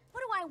 So,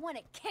 what do I want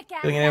to kick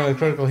out? Killing an enemy with a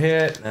critical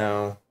hit?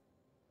 No.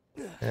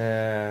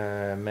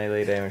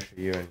 Melee damage for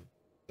you and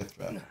Death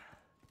trap.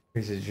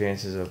 increases your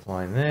chances of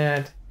applying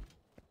that.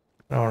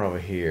 I want over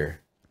here.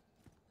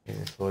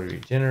 It's fully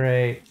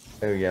regenerate.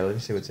 Oh yeah, let me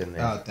see what's in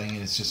there. Ah, dang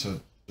it! It's just a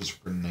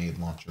grenade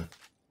launcher.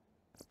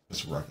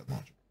 Just a rocket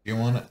launcher. You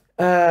want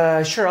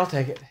it? Sure, I'll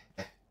take it.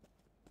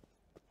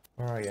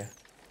 Where are you?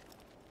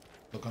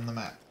 Look on the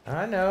map.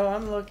 I know,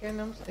 I'm looking,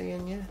 I'm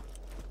seeing you.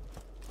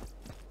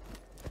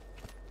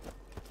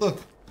 Look,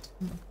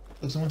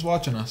 someone's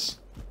watching us.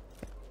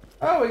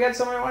 Oh, we got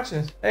somebody watching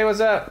us. Hey, what's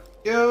up?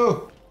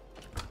 Yo!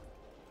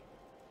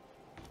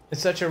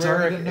 It's such a Sorry, I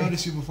rare. didn't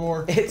notice you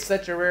before. It's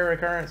such a rare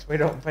occurrence. We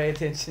don't pay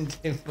attention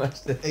too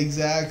much to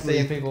Exactly.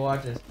 seeing people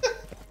watch us.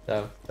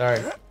 So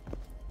sorry.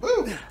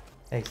 Woo!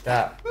 Hey,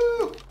 stop.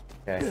 Woo!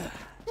 Okay.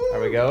 Are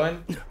we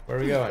going? Where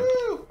are we going?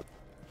 Woo!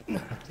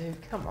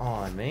 Dude, come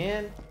on,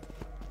 man.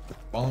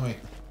 Follow me.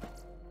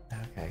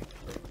 Okay.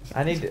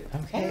 I need to.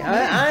 Okay.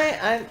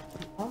 I'm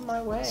on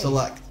my way.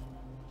 Select.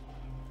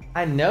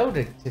 I know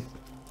to.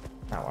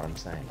 Not what I'm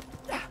saying.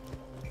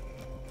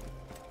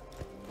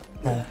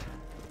 Oh.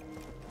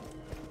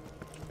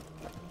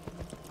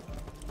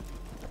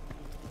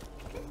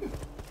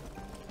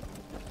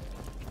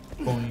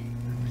 Boing.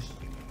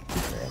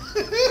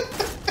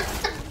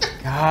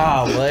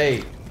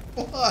 Golly.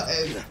 What?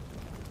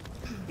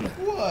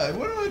 What?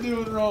 What am I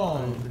doing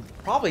wrong?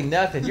 Probably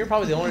nothing. You're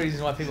probably the only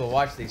reason why people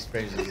watch these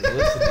streams is to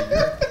listen to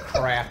your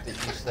crap that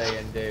you say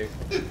and do.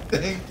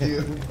 Thank you.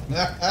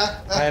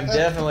 I'm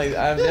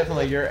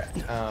definitely your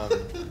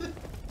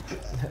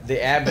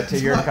the Abbott to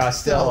your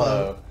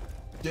Costello.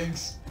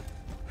 Jinx.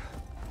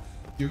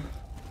 You.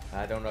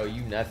 I don't know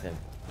you nothing.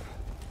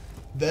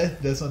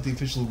 That's not the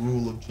official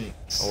rule of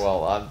Jinx.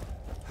 Well,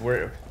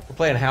 we're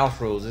playing house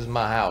rules. This is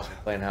my house. We're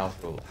playing house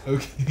rules.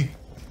 Okay.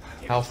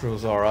 House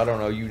rules are I don't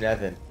know you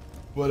nothing.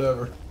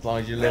 Whatever. As long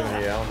as you're living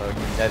here, I don't know you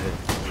nothing.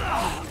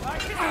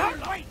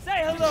 Wait,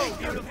 say hello,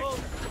 beautiful.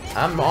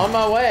 I'm on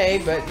my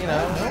way, but you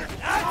know, Nope.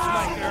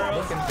 That's my girl.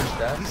 looking for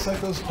stuff. These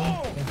psychos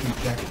don't do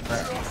jack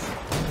crap.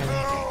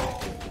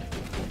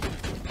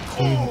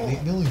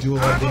 They only do a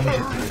lot of damage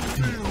if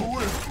they're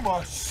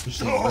which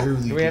they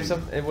rarely Do we have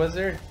some? Was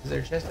there? Is there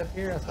a chest up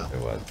here? I thought there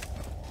was.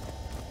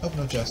 Oh,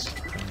 no chest.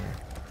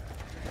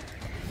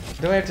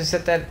 Do we have to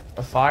set that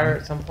afire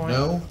at some point?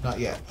 No, not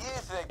yet. You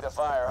think the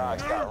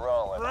Firehawks got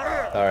rolling?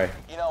 Sorry.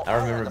 You know, I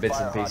remember heard bits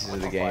the and pieces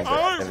of the Firehawk game, was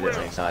but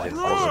evidently it's not in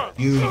full.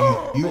 You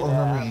are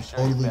remembering a sure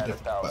totally better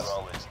different about quest.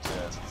 Roller's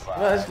just fine.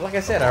 Well, like I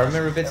said, I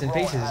remember bits and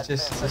pieces. It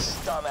just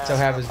so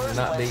happens to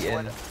not be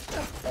in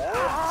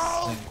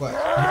Same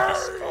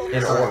quest.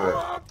 order.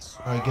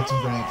 Alright, get some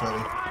grenades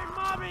ready.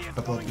 A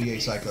couple of BA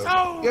psychos.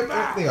 Yep,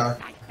 yep, they are.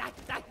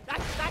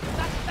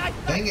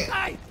 Dang it.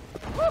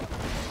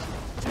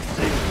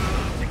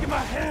 Taking my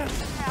hand.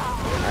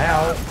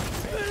 Ow.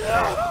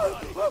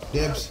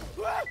 Dibs.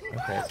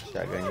 Okay, it's a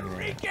shotgun. You can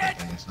Dang,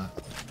 it's not.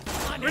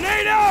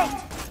 Grenade out!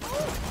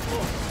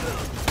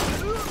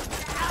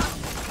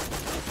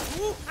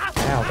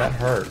 Ow, that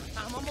hurt.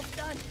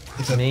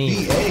 It's a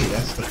Me. BA,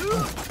 that's the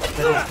point.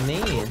 But it's me.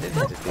 It didn't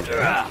have to do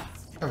that.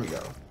 There we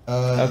go.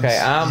 Okay,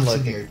 I'm looking.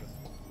 incendiary.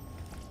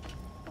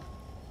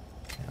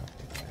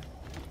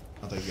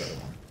 I'll take the other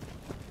one.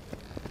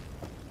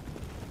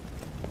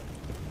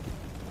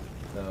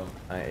 So,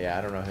 yeah,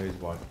 I don't know who's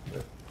watching,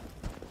 but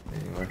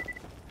anyway.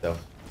 So.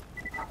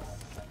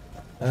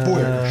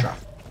 Boiler shot.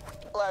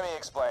 Let me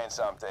explain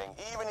something.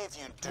 Even if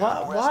you do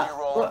Why- rescue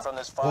Roland from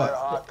this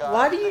Firehawk guy,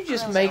 Why do you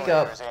just the make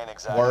up incinerators ain't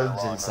exactly words long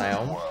and in the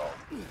sound? world.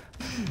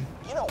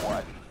 You know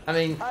what? I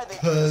mean, I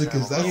think you deserve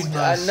Because a that's little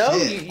my I know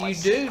shit. you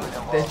do.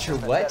 That's your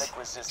what?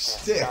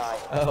 Stick.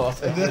 Oh,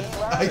 And then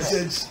I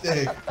said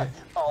stick.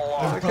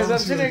 because I'm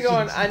sitting there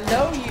going, I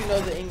know you know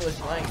the English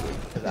language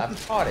because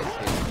I've taught it to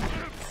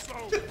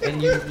you,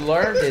 and you've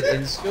learned it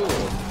in school.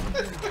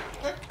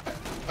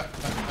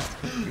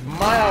 You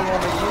might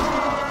want to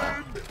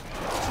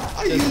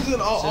I use it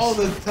all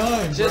the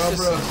time, use it.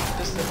 bro.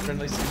 Just a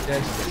friendly I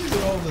suggestion. use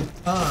it all the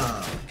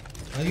time.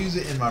 I use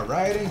it in my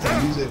writings.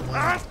 I use it when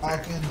I'm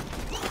talking.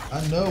 I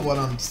know what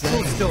I'm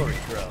saying. Story,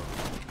 bro.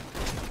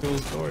 Cool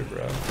story,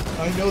 bro.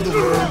 I know the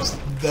words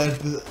that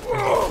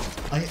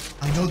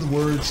I know the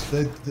words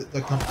that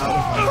come out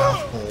of my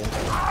mouth hole.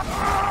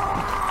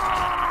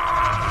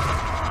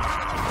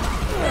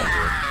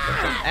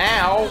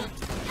 Ow!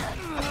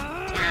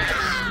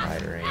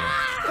 Spider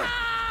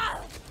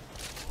ant.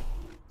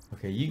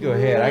 Okay, you go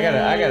ahead. I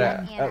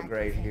gotta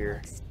upgrade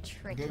here.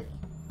 Okay.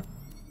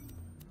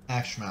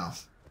 Ash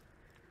mouth.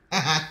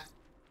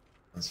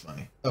 That's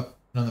funny. Oh,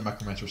 another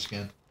Necromancer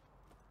skin.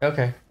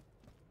 Okay.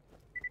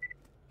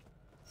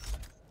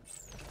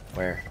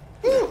 Where?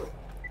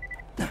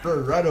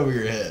 Right over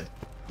your head.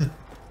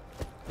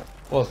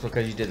 Well, it's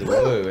because you did the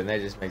blue, and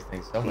that just makes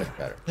things so much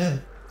better.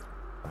 I've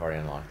already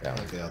unlocked that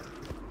one. Okay, I'll take it.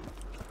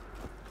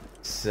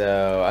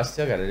 So I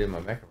still gotta do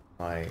my Then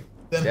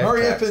death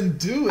hurry trap. up and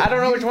do it. I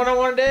don't know which one I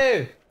want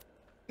to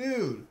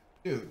do.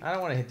 Dude. I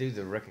don't want to do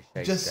the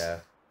ricochet stuff.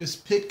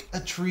 Just pick a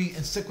tree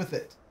and stick with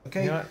it.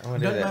 Okay? You know what? I wanna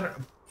do Doesn't that. matter.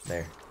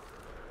 There.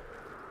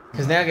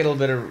 Because now I get a little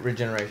bit of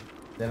regeneration.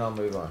 Then I'll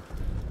move on.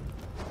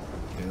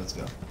 Okay, let's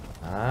go.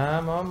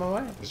 I'm on my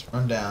way. Just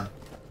run down.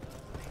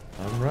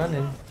 I'm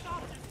running.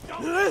 Go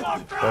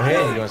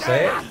ahead. You gonna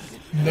say it?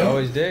 You No.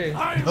 always do.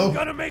 All I'm Nope.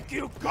 gonna make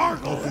you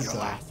gargle Don't with think your so.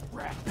 last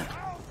breath.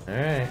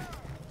 right.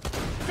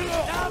 You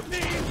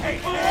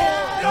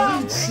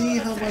see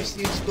how much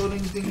the exploding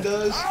thing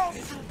does?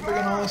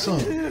 Freaking awesome.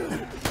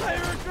 I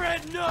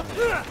regret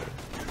nothing.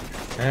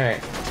 All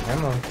right.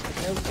 Come on.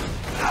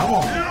 Come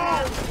on. Come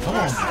on. Come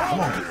on.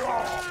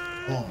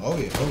 Come on. Oh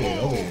yeah. Oh yeah.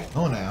 Oh yeah.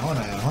 Oh now. Oh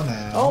now. Oh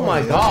now. Oh my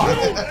yeah. God.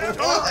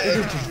 What?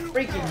 You're just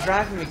freaking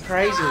driving me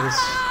crazy with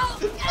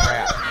this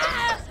crap.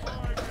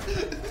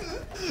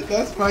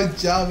 That's my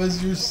job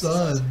as your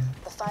son.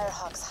 The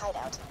Firehawk's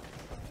hideout.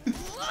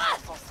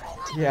 Beautiful friend.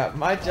 Yeah,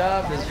 my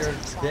job as your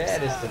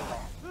dad is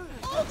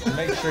to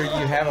make sure you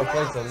have a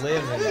place to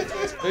live and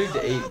food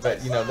to eat.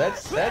 But you know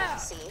that's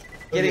See?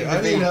 getting I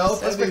to need be help,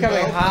 that's I need becoming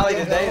help, highly I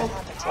need today. help.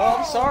 Oh,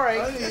 I'm sorry.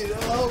 I need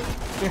help.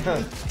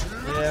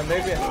 Yeah,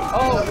 maybe.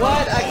 Oh,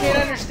 what? I can't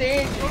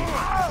understand you.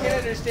 I can't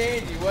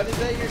understand you. What is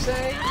that you're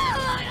saying?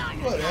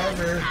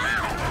 Whatever.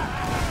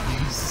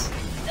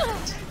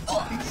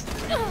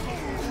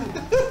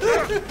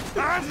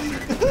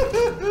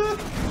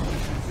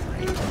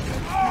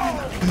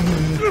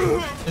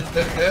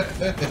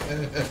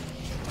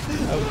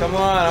 Oh, come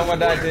on. I'm gonna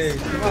die too.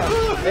 Come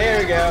on. There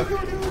we go.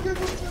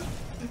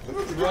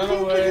 Run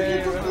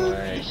away. Run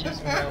away. Get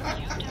some help.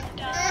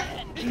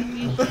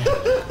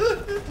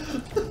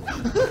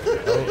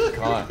 Oh,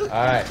 come on.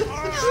 Alright.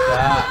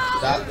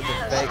 Stop with the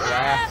fake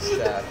laugh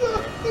stuff,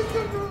 man.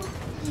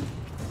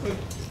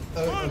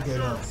 Okay,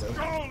 no.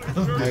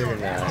 No, you're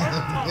not.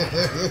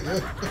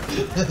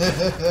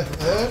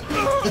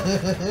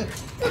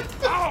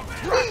 I'll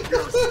crack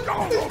your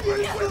skull open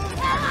with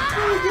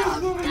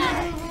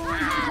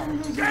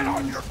Get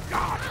on your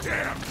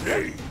goddamn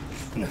knees!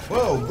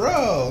 Whoa,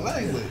 bro,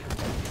 language.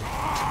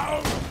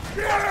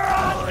 Get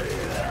out of here!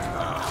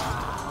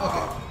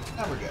 Okay,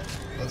 now we're good.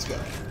 Let's go.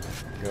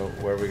 Go.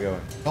 Where are we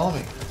going? Follow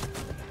me.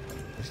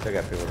 We still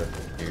got people to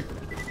shoot.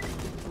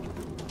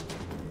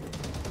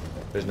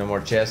 There's no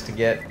more chests to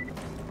get.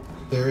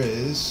 There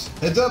is.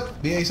 Heads up,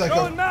 BA Psycho.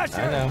 Go and mash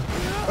I her! know.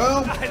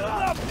 Oh, I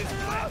love this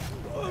place!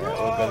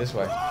 Yeah, we'll go this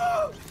way.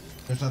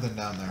 there's nothing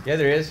down there. Yeah,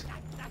 there is.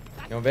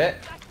 You want to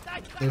bet?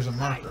 There's a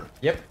marker.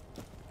 Yep.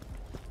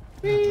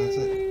 That's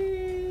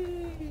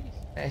it.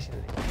 Smash it.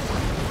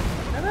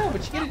 I know,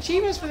 but you get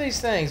achievements for these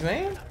things,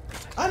 man.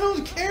 I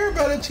don't care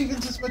about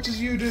achievements as much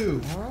as you do.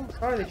 Well, I'm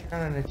sorry that you're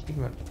not an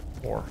achievement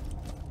for.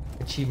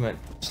 Achievement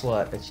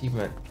slut,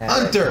 achievement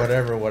Hunter!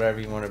 whatever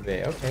you want to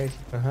be. Okay,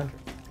 achievement hunter.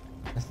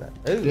 That's not.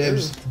 Ooh,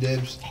 Dibs, ooh.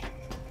 dibs.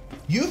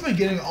 You've been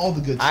getting all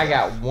the good stuff. I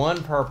got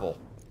one purple.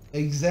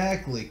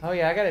 Exactly. Oh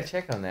yeah, I gotta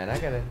check on that. I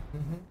gotta.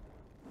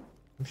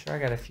 I'm sure I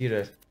got a few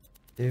to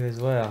do as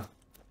well.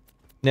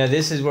 Now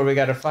this is where we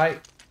gotta fight,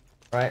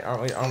 right?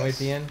 Aren't we? Aren't we at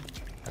the end?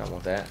 I don't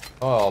want that.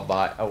 Oh,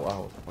 bye.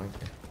 Oh.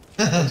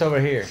 What's over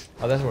here?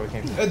 Oh, that's where we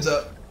came from. Heads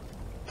up.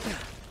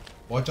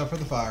 Watch out for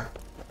the fire.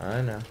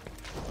 I know.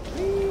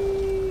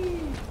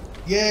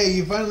 Yay!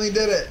 You finally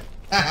did it.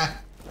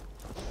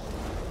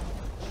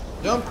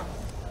 Jump.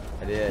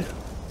 I did,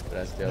 but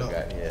I still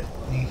got hit.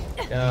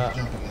 Jump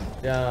again.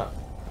 Jump.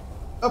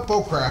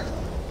 Oh crap!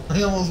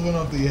 I almost went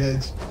off the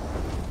edge.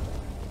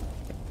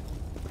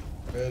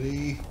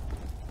 Ready?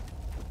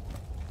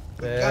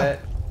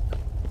 Set.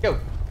 Go.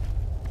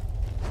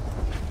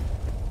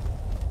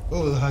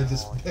 Oh, I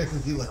just barely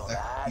let Feel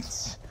that.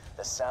 that?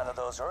 The sound of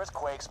those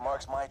earthquakes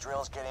marks my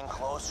drills getting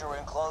closer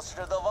and closer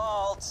to the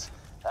vaults.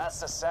 That's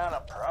the sound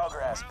of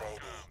progress,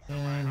 baby.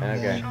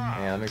 Okay.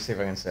 Yeah, let me see if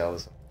I can sell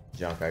this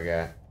junk I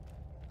got.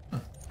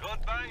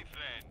 Goodbye,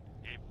 friend.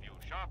 If you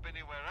shop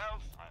anywhere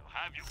else, I'll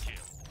have you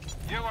killed.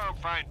 You won't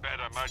find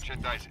better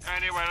merchandise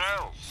anywhere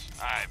else.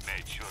 I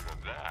made sure of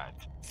that.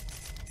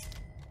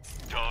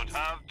 Don't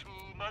have too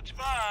much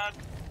fun.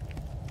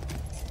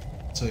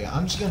 So yeah,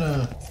 I'm just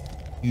gonna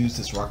use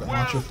this rocket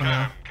launcher for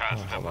now. Welcome,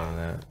 Hold customer. on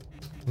that.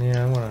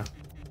 Yeah, I wanna.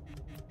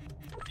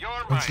 You're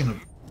I'm just gonna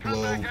mine. Come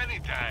blow back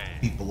anytime.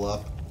 people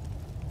up.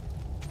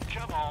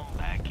 Come on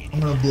back I'm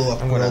gonna blow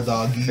up I'm girl gonna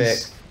doggies.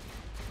 fix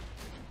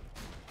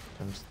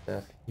some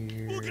stuff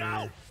here.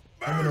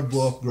 I'm gonna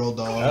blow up girl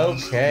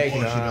dogs. Okay, in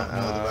case you John. don't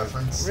know the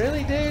reference.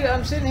 Really, dude?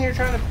 I'm sitting here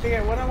trying to figure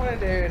out what I want to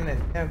do, and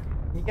then,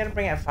 you gotta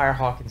bring out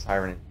Firehawk and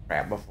Siren and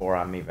crap before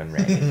I'm even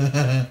ready.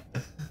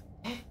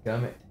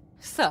 Gummit.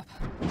 Sup?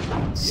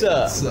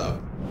 Sup?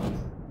 Sup?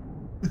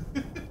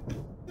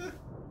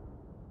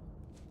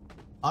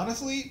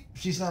 Honestly,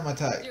 she's not my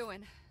type.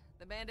 Doing.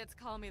 The bandits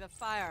call me the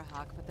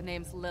Firehawk, but the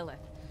name's Lilith.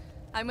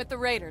 I'm with the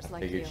Raiders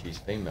like you. Figured she's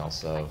female, I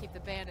so. keep the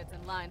bandits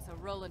in line so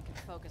Roland can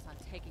focus on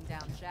taking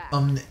down Jack.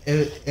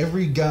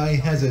 Every guy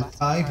has a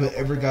type, but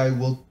every guy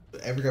will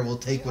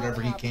take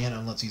whatever he can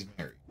unless he's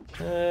married.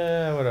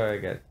 What do I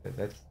got?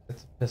 That's a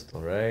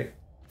pistol, right?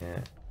 Yeah.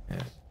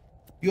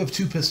 You have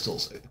 2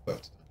 pistols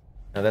equipped.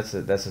 No, that's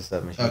a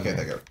submachine. Okay, gun.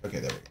 there you go. Okay,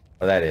 there we go.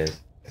 Oh, that is.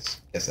 Yes,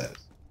 that is.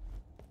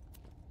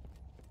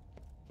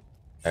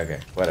 Okay,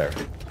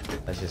 whatever.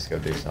 Let's just go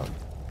do something.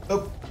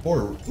 Oh,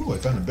 ooh, I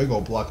found a big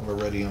old block of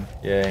iridium.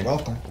 Yay.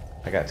 Welcome.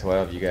 I got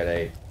 12, you got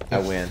 8. I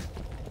win.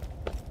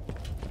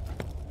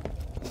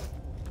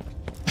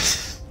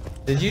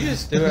 Did you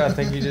just do what I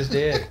think you just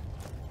did?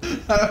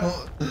 I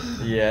don't...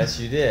 Yes,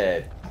 you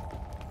did.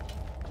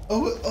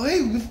 We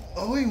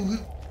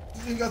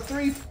got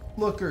 3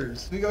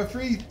 lookers. We got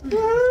 3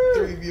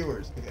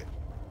 viewers. Okay.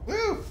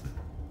 Woo!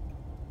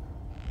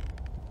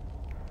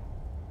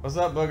 What's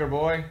up, booger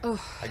boy?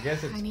 Oh, I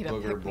guess it's I need a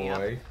booger pick-me-up.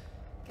 boy.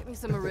 Get me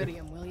some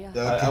iridium, will ya?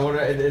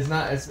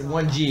 It's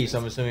 1G, so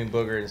I'm assuming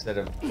booger instead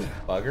of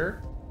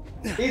bugger.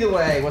 Either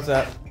way, what's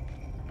up?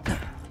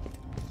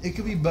 It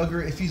could be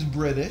Bugger if he's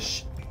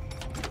British.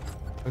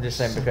 I'm just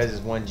saying because it's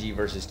 1G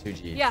versus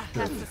 2G. Yeah,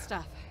 that's the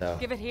stuff. So.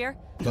 Give it here.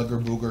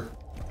 Bugger Booger.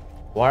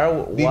 Why are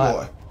we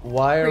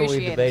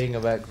Appreciate it. debating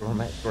about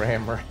grammar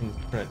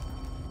and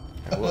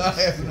I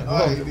have no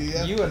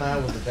idea. You and I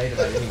will debate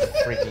about any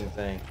freaking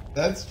thing.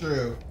 That's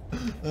true.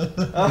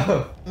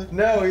 Oh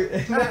no,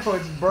 it's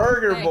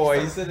Burger Thanks. Boy.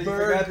 He said he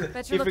Burger.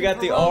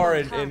 forgot the R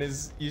in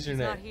his He's username.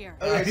 not here.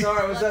 Okay,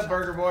 sorry. What's up, Lunchtime.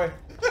 Burger Boy?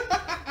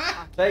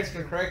 Thanks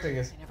for correcting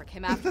us. They never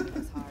came after me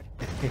this hard.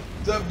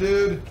 What's up,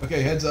 dude?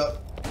 Okay, heads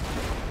up.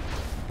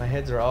 My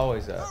heads are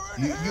always up.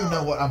 You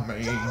know what I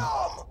mean.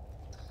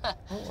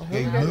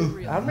 Okay,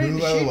 move. I'm ready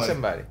move to out of the shoot way.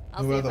 somebody.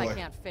 I'll Move see out if of I the way.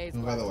 can't phase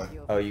Move out of the blast way.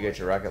 you. Oh, you got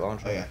your rocket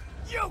launcher? Oh yeah.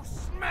 You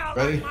smell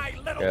Ready? like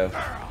my little Go.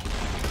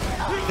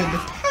 girl.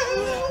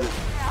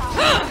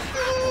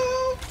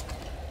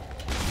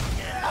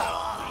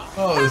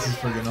 Oh, this is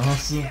freaking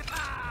awesome.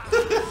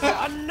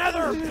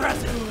 Another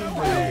present.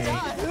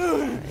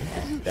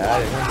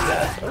 Got it.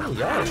 Oh,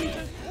 yeah.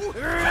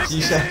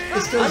 You said,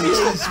 I'm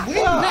used to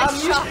swing. I'm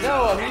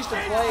used to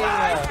playing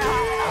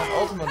on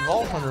Ultimate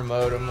Vault Hunter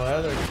mode on my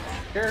other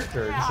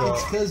character. So.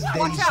 It's because they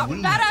Watch out,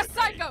 swing. badass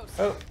psychos!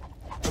 Oh,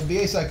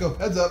 BA Psycho,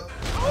 heads up.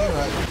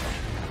 Alright.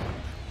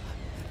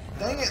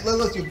 Dang it,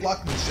 Lilith, you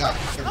blocked my shot.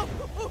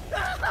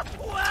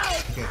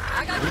 Okay.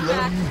 I got your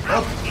Reloading. back.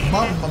 Oh,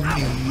 mamma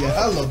mia.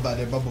 Hello,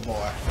 buddy, bubble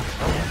boy.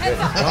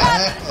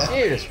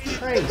 Jesus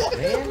Christ,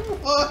 man.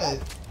 What?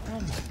 Oh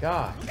my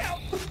God.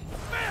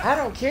 I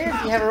don't care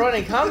if you have a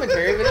running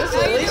commentary, but let's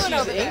How at you least doing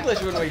use over there?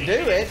 English when we do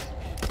it.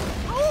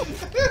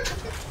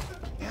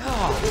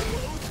 God.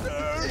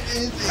 It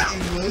is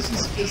English,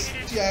 it's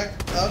just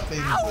jacked up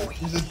English.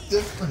 There's a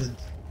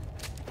difference.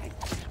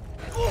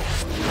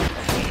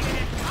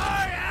 I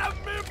am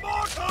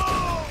immortal.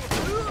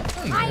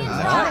 Oh, you're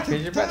not, not.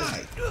 'cause you're about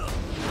to-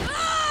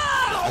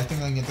 I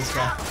think I can get this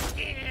guy.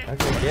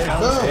 Okay, get him.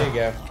 Boom. There you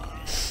go.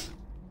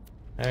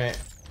 Alright.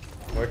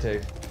 Or two.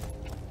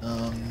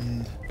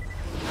 Um,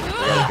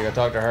 There have to go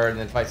talk to her and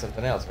then fight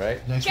something else,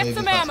 right? Next Get wave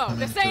some is about to ammo. come in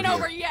This through ain't here.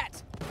 over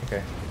yet.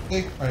 Okay.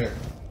 Okay, right here.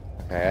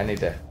 Okay, I need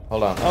to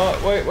hold on.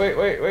 Oh, wait. We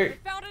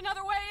found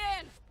another way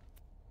in.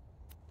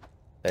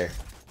 There.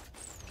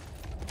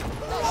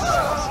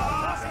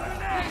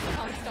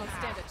 Punks don't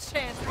stand a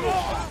chance.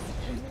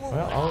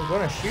 Well, I was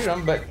gonna shoot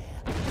him, but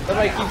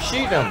somebody keeps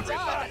shooting him.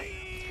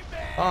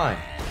 Fine.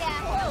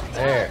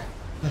 There.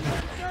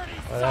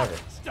 Whatever.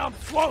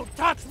 Stumps won't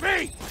touch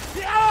me!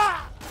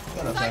 Yeah!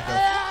 Shut up, Psycho.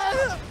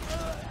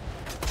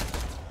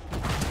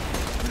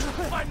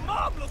 My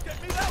mom looked at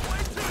me that way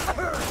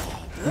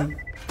too!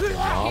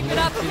 Mom, Keep it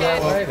up, see kid.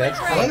 that way? That's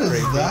What kinda does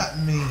creepy. that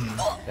mean?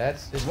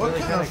 That's just What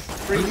really kind kind of of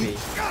creepy.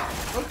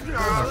 What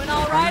kind Doing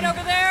all right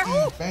over there?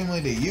 of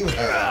family do you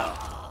have?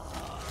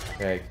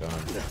 Okay, go on.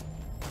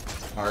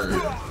 Hard.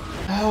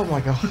 Oh my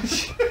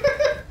gosh.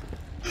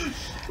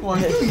 Come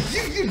on,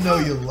 you know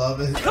you love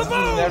it. You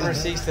never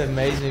cease to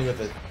amaze me with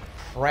the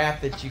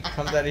crap that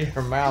comes out of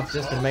your mouth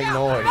just to make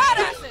noise.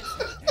 I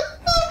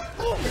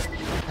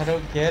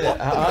don't get it.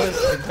 I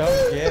honestly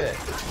don't get it.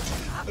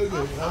 Okay,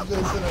 I'm gonna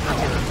sit on the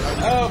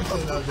Oh,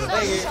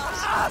 dang it.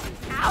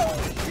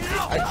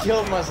 I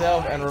killed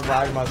myself and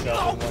revived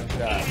myself in one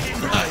shot.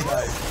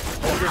 Nice.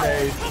 A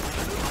grenade.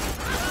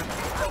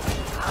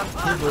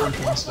 People in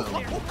Kingston.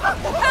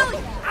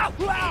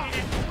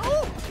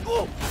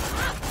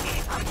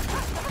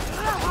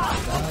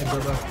 Die,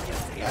 brother.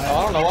 I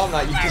don't know why I'm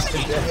not used to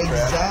death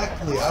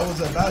trap. Exactly. I was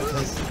about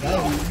to say.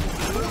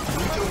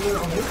 Reach over there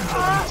on his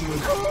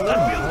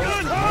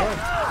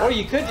to Or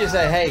you could just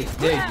say, hey,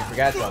 dude, you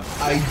forgot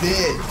something. I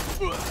did.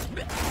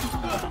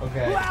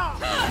 Okay.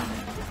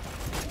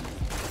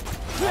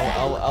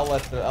 I'll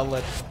let the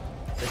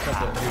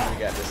couple of dudes we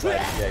got decide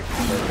to get.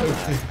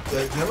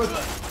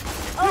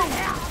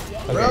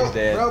 Okay, he's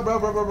dead.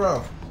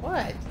 Bro.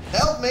 What?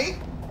 Help me.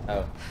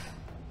 Oh,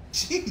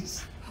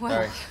 Jeez. Well,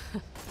 sorry.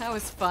 that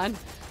was fun.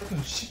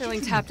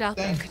 Feeling tapped out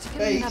there. Could you give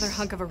me another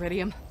hunk of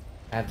iridium?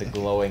 I have the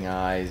glowing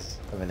eyes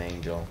of an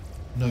angel.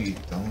 No, you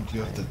don't.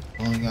 You have the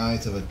glowing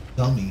eyes of a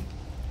dummy.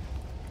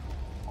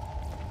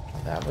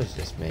 That was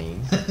just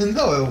mean.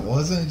 No, it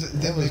wasn't. It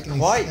didn't make any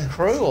Quite sense.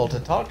 cruel to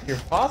talk to your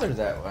father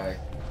that way.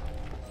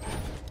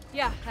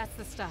 Yeah, that's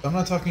the stuff. I'm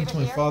not talking to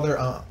my father.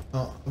 I'm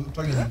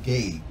talking to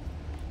Gabe.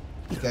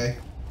 Okay?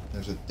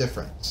 There's a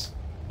difference.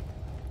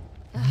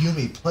 You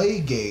may play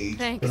Gage,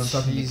 Thanks. but I'm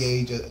talking to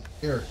Gage as a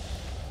character.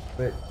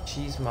 But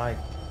she's my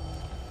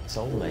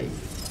soulmate.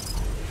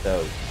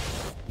 So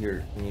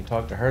when you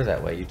talk to her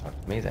that way, you talk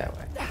to me that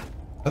way.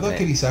 I thought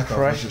Katie Sackhoff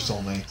was your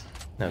soulmate.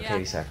 No, Yeah.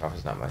 Katie Sackhoff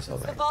is not my The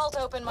soulmate. vault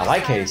open. I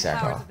like Katie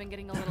Sackhoff.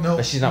 No,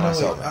 But she's not my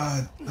wait,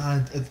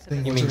 soulmate. You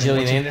mean what's her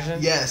Gillian name? Anderson?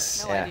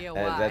 Yes. No idea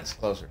why. That's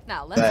closer.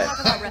 Now let's talk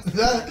about rest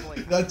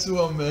That's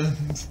who I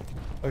meant.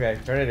 Okay,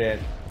 turn it in.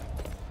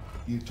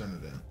 You turn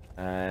it in.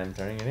 I'm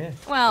turning it in.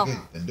 Well, Okay,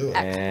 then do it.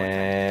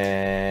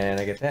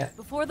 And I get that.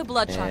 before the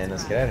blood shots And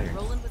let's arrived, get out of here.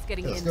 Roland was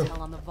getting Let's intel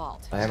go. on the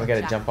vault. I haven't got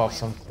to jump off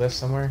some cliff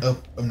somewhere. Oh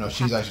no, she's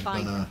Have to actually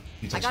find gonna. her.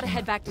 she's I gotta actually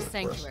head back to gonna do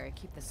it for us. Sanctuary,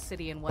 keep the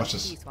city in one Watch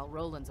this. piece while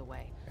Roland's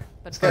away.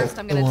 But go. first,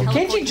 I'm gonna Go on.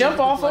 teleport Can't you jump to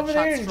the off over there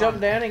Bloodshot and jump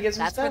stronghold. down and get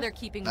some That's where stuff? they're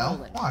keeping Now,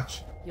 Roland.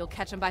 watch. You'll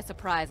catch him by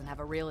surprise and have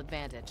a real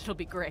advantage. It'll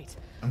be great.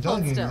 I'm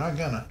telling Hold you, still. you're not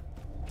gonna.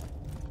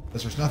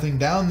 Because there's nothing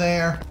down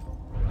there.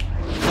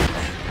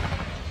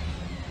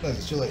 Guys,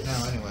 it's too late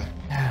now anyway.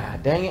 Ah,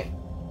 dang it.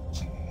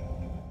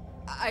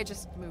 I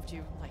just moved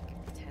you like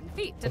 10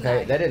 feet, didn't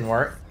Okay, I? that didn't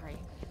work. Sorry.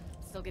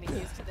 Still getting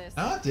used to this.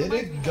 Ah, did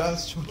Reminds it? me that Got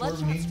us to where we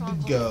Bloodshot needed to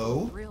Stronghold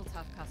go. is real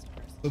tough customers.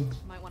 So-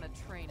 Might want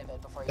to train a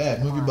bit before you Dad,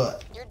 take move your them on.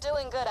 butt. You're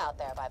doing good out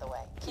there, by the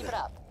way. Keep it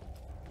up.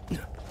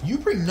 You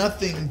bring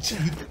nothing to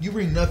you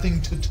bring nothing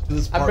to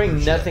this I bring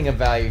partnership. nothing of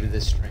value to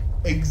this stream.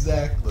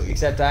 Exactly.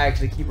 Except I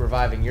actually keep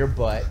reviving your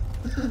butt.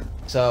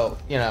 So,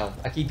 you know,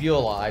 I keep you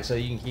alive so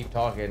you can keep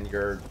talking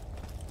your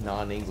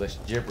non-English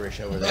gibberish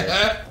over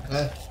there.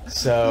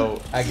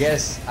 So, I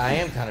guess I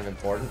am kind of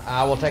important.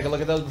 I will take a look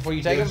at those before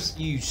you take Yes.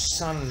 them. You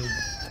son of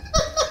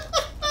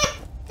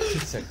a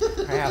piece of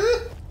crap.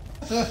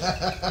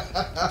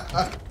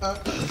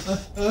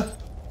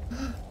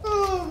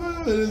 Oh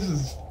man, this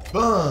is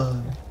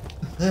fun.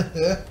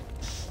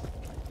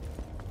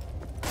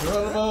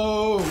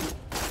 Geronimo!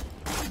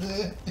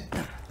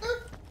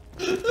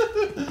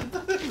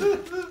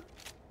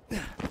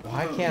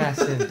 Why can't I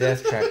send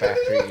Death Trap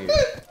after you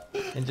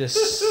and just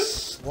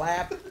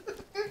slap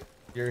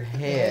your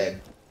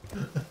head?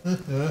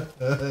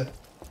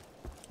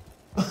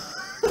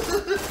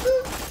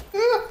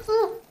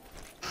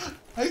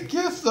 I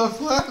guess the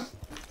flash.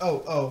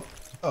 Oh.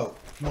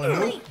 You wanna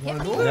do it? You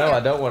wanna do it? No, I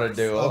don't want to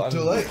do it. Oh,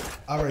 too late.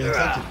 I already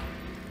accepted.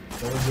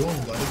 What we're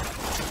doing, buddy.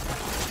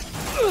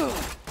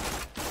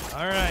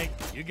 All right,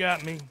 you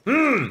got me.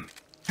 There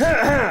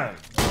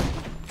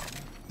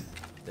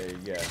you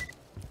go.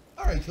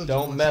 All right, killed you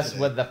Don't once mess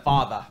today. with the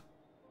father.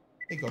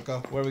 Hey, Coco.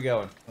 Where are we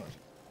going?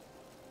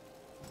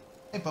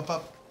 Hey,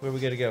 Pop. Where are we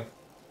gonna go?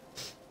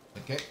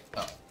 Okay.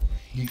 Oh.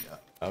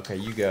 Okay,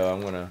 you go.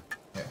 I'm gonna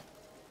Yeah.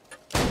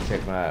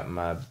 check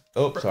my.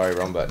 Oh, sorry,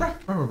 wrong button.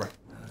 Right.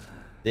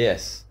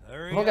 This.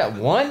 Hurry I got up.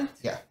 one.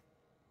 Yeah.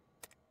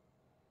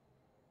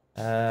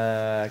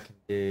 I can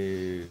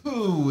do.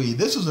 Ooh,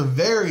 this was a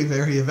very,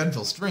 very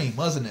eventful stream,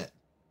 wasn't it?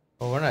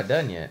 Well, we're not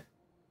done yet.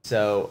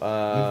 So,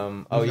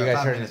 We've you got guys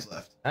 5 turn minutes it.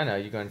 left. I know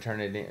you're going to turn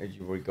it in. Or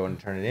you were going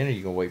to turn it in, or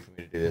you going to wait for me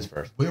to do this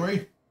first? We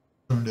already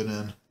turned it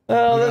in.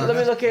 Let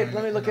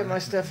me look at my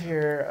stuff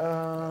here.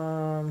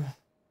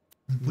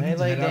 We need to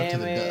Melee head out to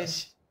the damage.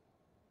 dust.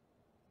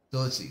 So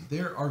let's see.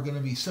 There are going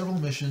to be several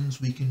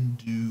missions we can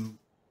do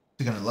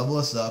to kind of level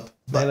us up.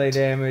 Melee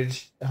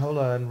damage. Hold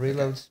on.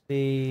 Reload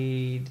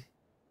speed.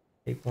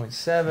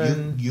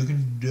 8.7. You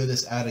can do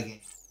this at a game.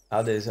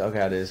 I'll do this.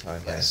 Okay, I'll do this.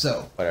 Fine. Yeah.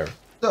 So whatever.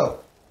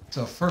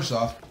 So first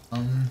off,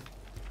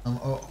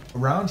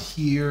 around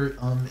here,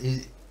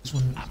 is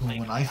when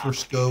I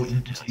first go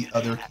into the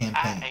other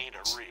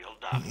campaigns.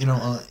 You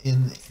know,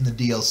 in the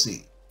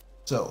DLC.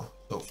 So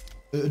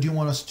do you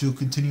want us to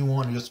continue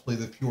on and just play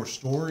the pure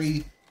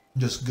story,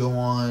 just go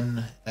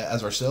on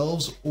as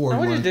ourselves, or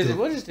no, we'll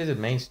just do the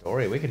main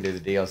story. We can do the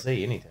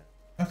DLC anytime.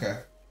 Okay.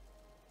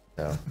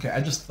 So okay, I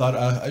just thought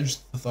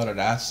I'd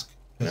ask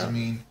because I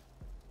mean,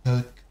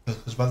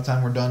 because by the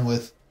time we're done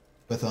with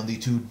the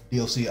 2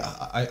 DLC,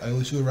 I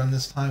always do around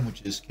this time,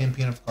 which is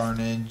Campaign of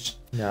Carnage.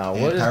 No,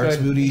 and Pirates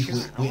Booty.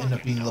 We end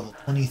up being level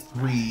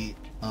 23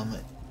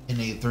 in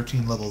a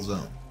 13 level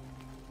zone.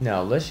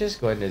 No, let's just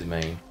go ahead and do the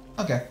main.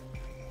 Okay.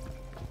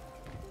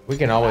 We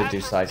can always do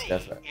side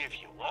stuff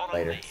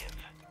later.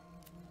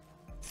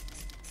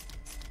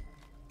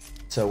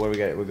 So where we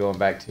got? We're going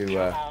back to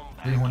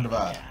Greenhorn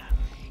Divide.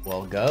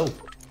 Well, go.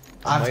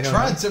 I've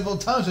tried several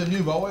times and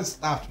you've always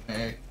stopped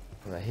me.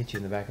 I hit you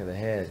in the back of the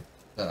head.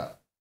 Shut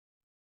up.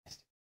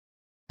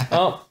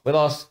 Oh, we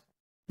lost.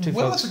 We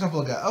lost a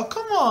couple of guys. Oh,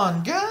 come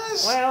on,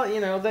 guys. Well, you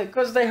know,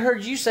 because they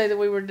heard you say that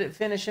we were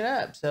finishing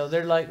up, so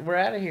they're like, "We're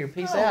out of here.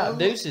 Peace out,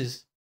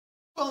 deuces."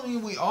 Well, I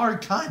mean, we are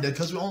kinda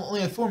because we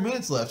only have 4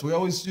 minutes left. We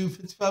always do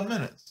 55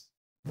 minutes.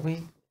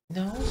 We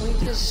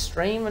just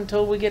stream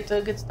until we get to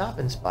a good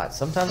stopping spot.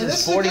 Sometimes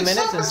it's 40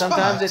 minutes, and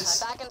sometimes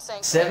it's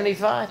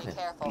 75 minutes.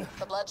 Be careful.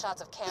 The bloodshots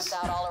have camped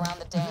out all around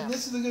the dam.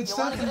 This is a good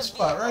stopping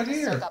spot right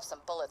here.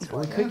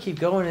 We could keep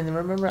going, and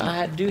remember,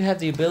 I do have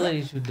the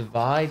ability to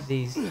divide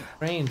these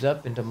streams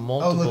up into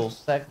multiple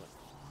segments.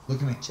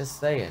 Look at me. Just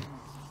saying.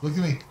 Look at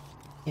me.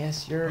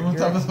 Yes, you're on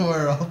top of the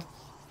world.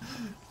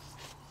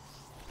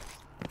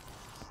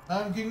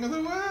 I'm king of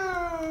the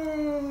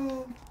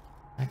world.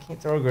 I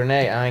can't throw a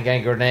grenade. I ain't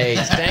got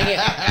grenades. Dang it!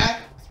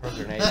 Throw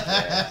grenades.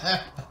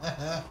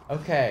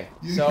 Okay,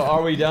 so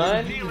are we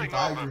done?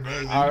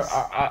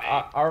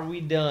 Are we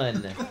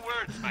done?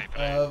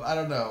 I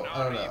don't know.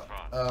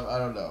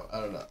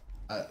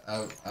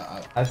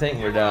 I think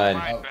we're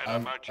done.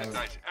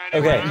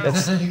 Okay,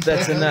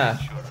 that's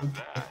enough.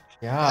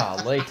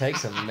 Golly, take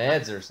some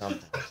meds or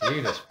something.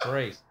 Jesus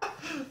Christ.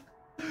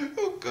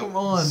 Oh, come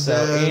on.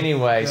 So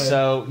anyway,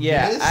 so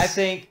yeah, I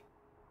think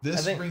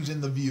this brings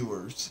in the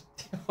viewers.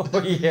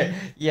 Oh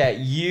yeah,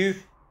 you.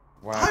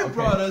 Wow, I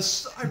brought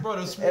us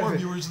more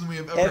viewers than we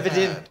have ever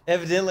had.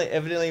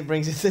 Evidently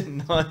brings us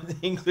in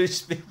non-English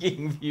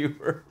speaking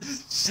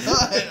viewers.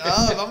 Shut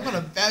up! I'm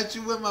gonna bat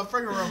you with my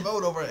freaking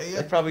remote over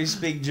here. They probably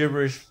speak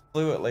gibberish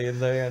fluently and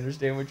they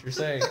understand what you're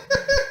saying.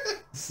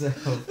 So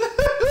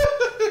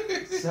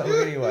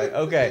anyway,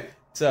 okay,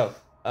 so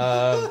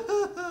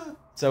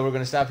we're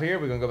gonna stop here.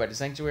 We're gonna go back to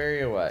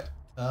Sanctuary or what?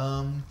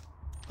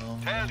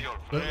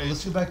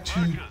 Let's go back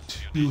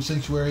to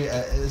Sanctuary.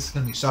 It's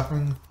gonna be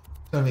suffering.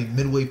 It's gonna be a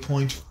midway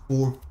point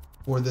for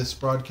this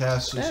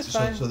broadcast,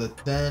 so that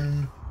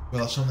then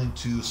we'll have something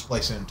to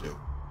splice into.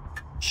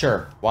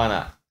 Sure, why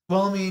not?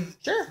 Well, I mean,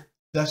 sure.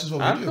 That's just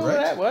what we do, cool right?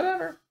 With that,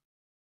 whatever.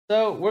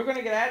 So we're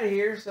gonna get out of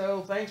here.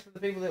 So thanks for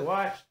the people that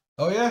watched.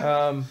 Oh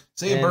yeah.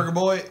 See you, Burger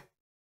Boy.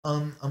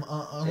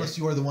 Unless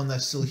you are the one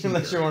that's still here.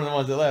 Unless you're one of the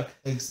ones that left.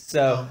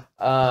 So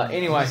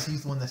anyway,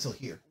 he's the one that's still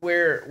here.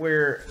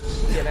 We're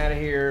getting out of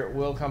here.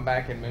 We'll come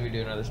back and maybe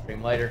do another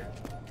stream later.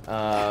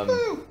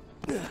 Woo!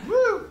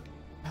 Woo!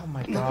 Oh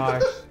my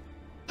gosh.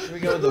 Here we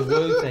go with the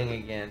woo thing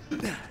again.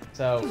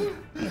 So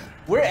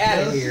we're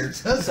out of here.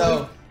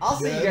 So I'll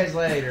see you guys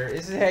later.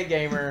 This is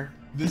Headgamer.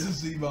 This is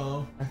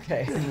Z-Bomb.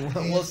 Okay.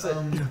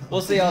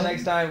 We'll see y'all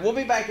next time. We'll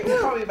be back. We'll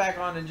probably be back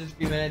on in just a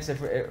few minutes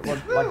if we'd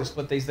like to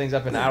split these things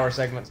up into hour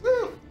segments.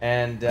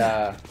 And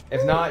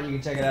if not, you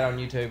can check it out on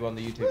YouTube on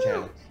the YouTube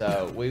channel.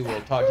 So we will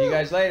talk to you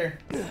guys later.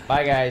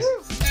 Bye, guys.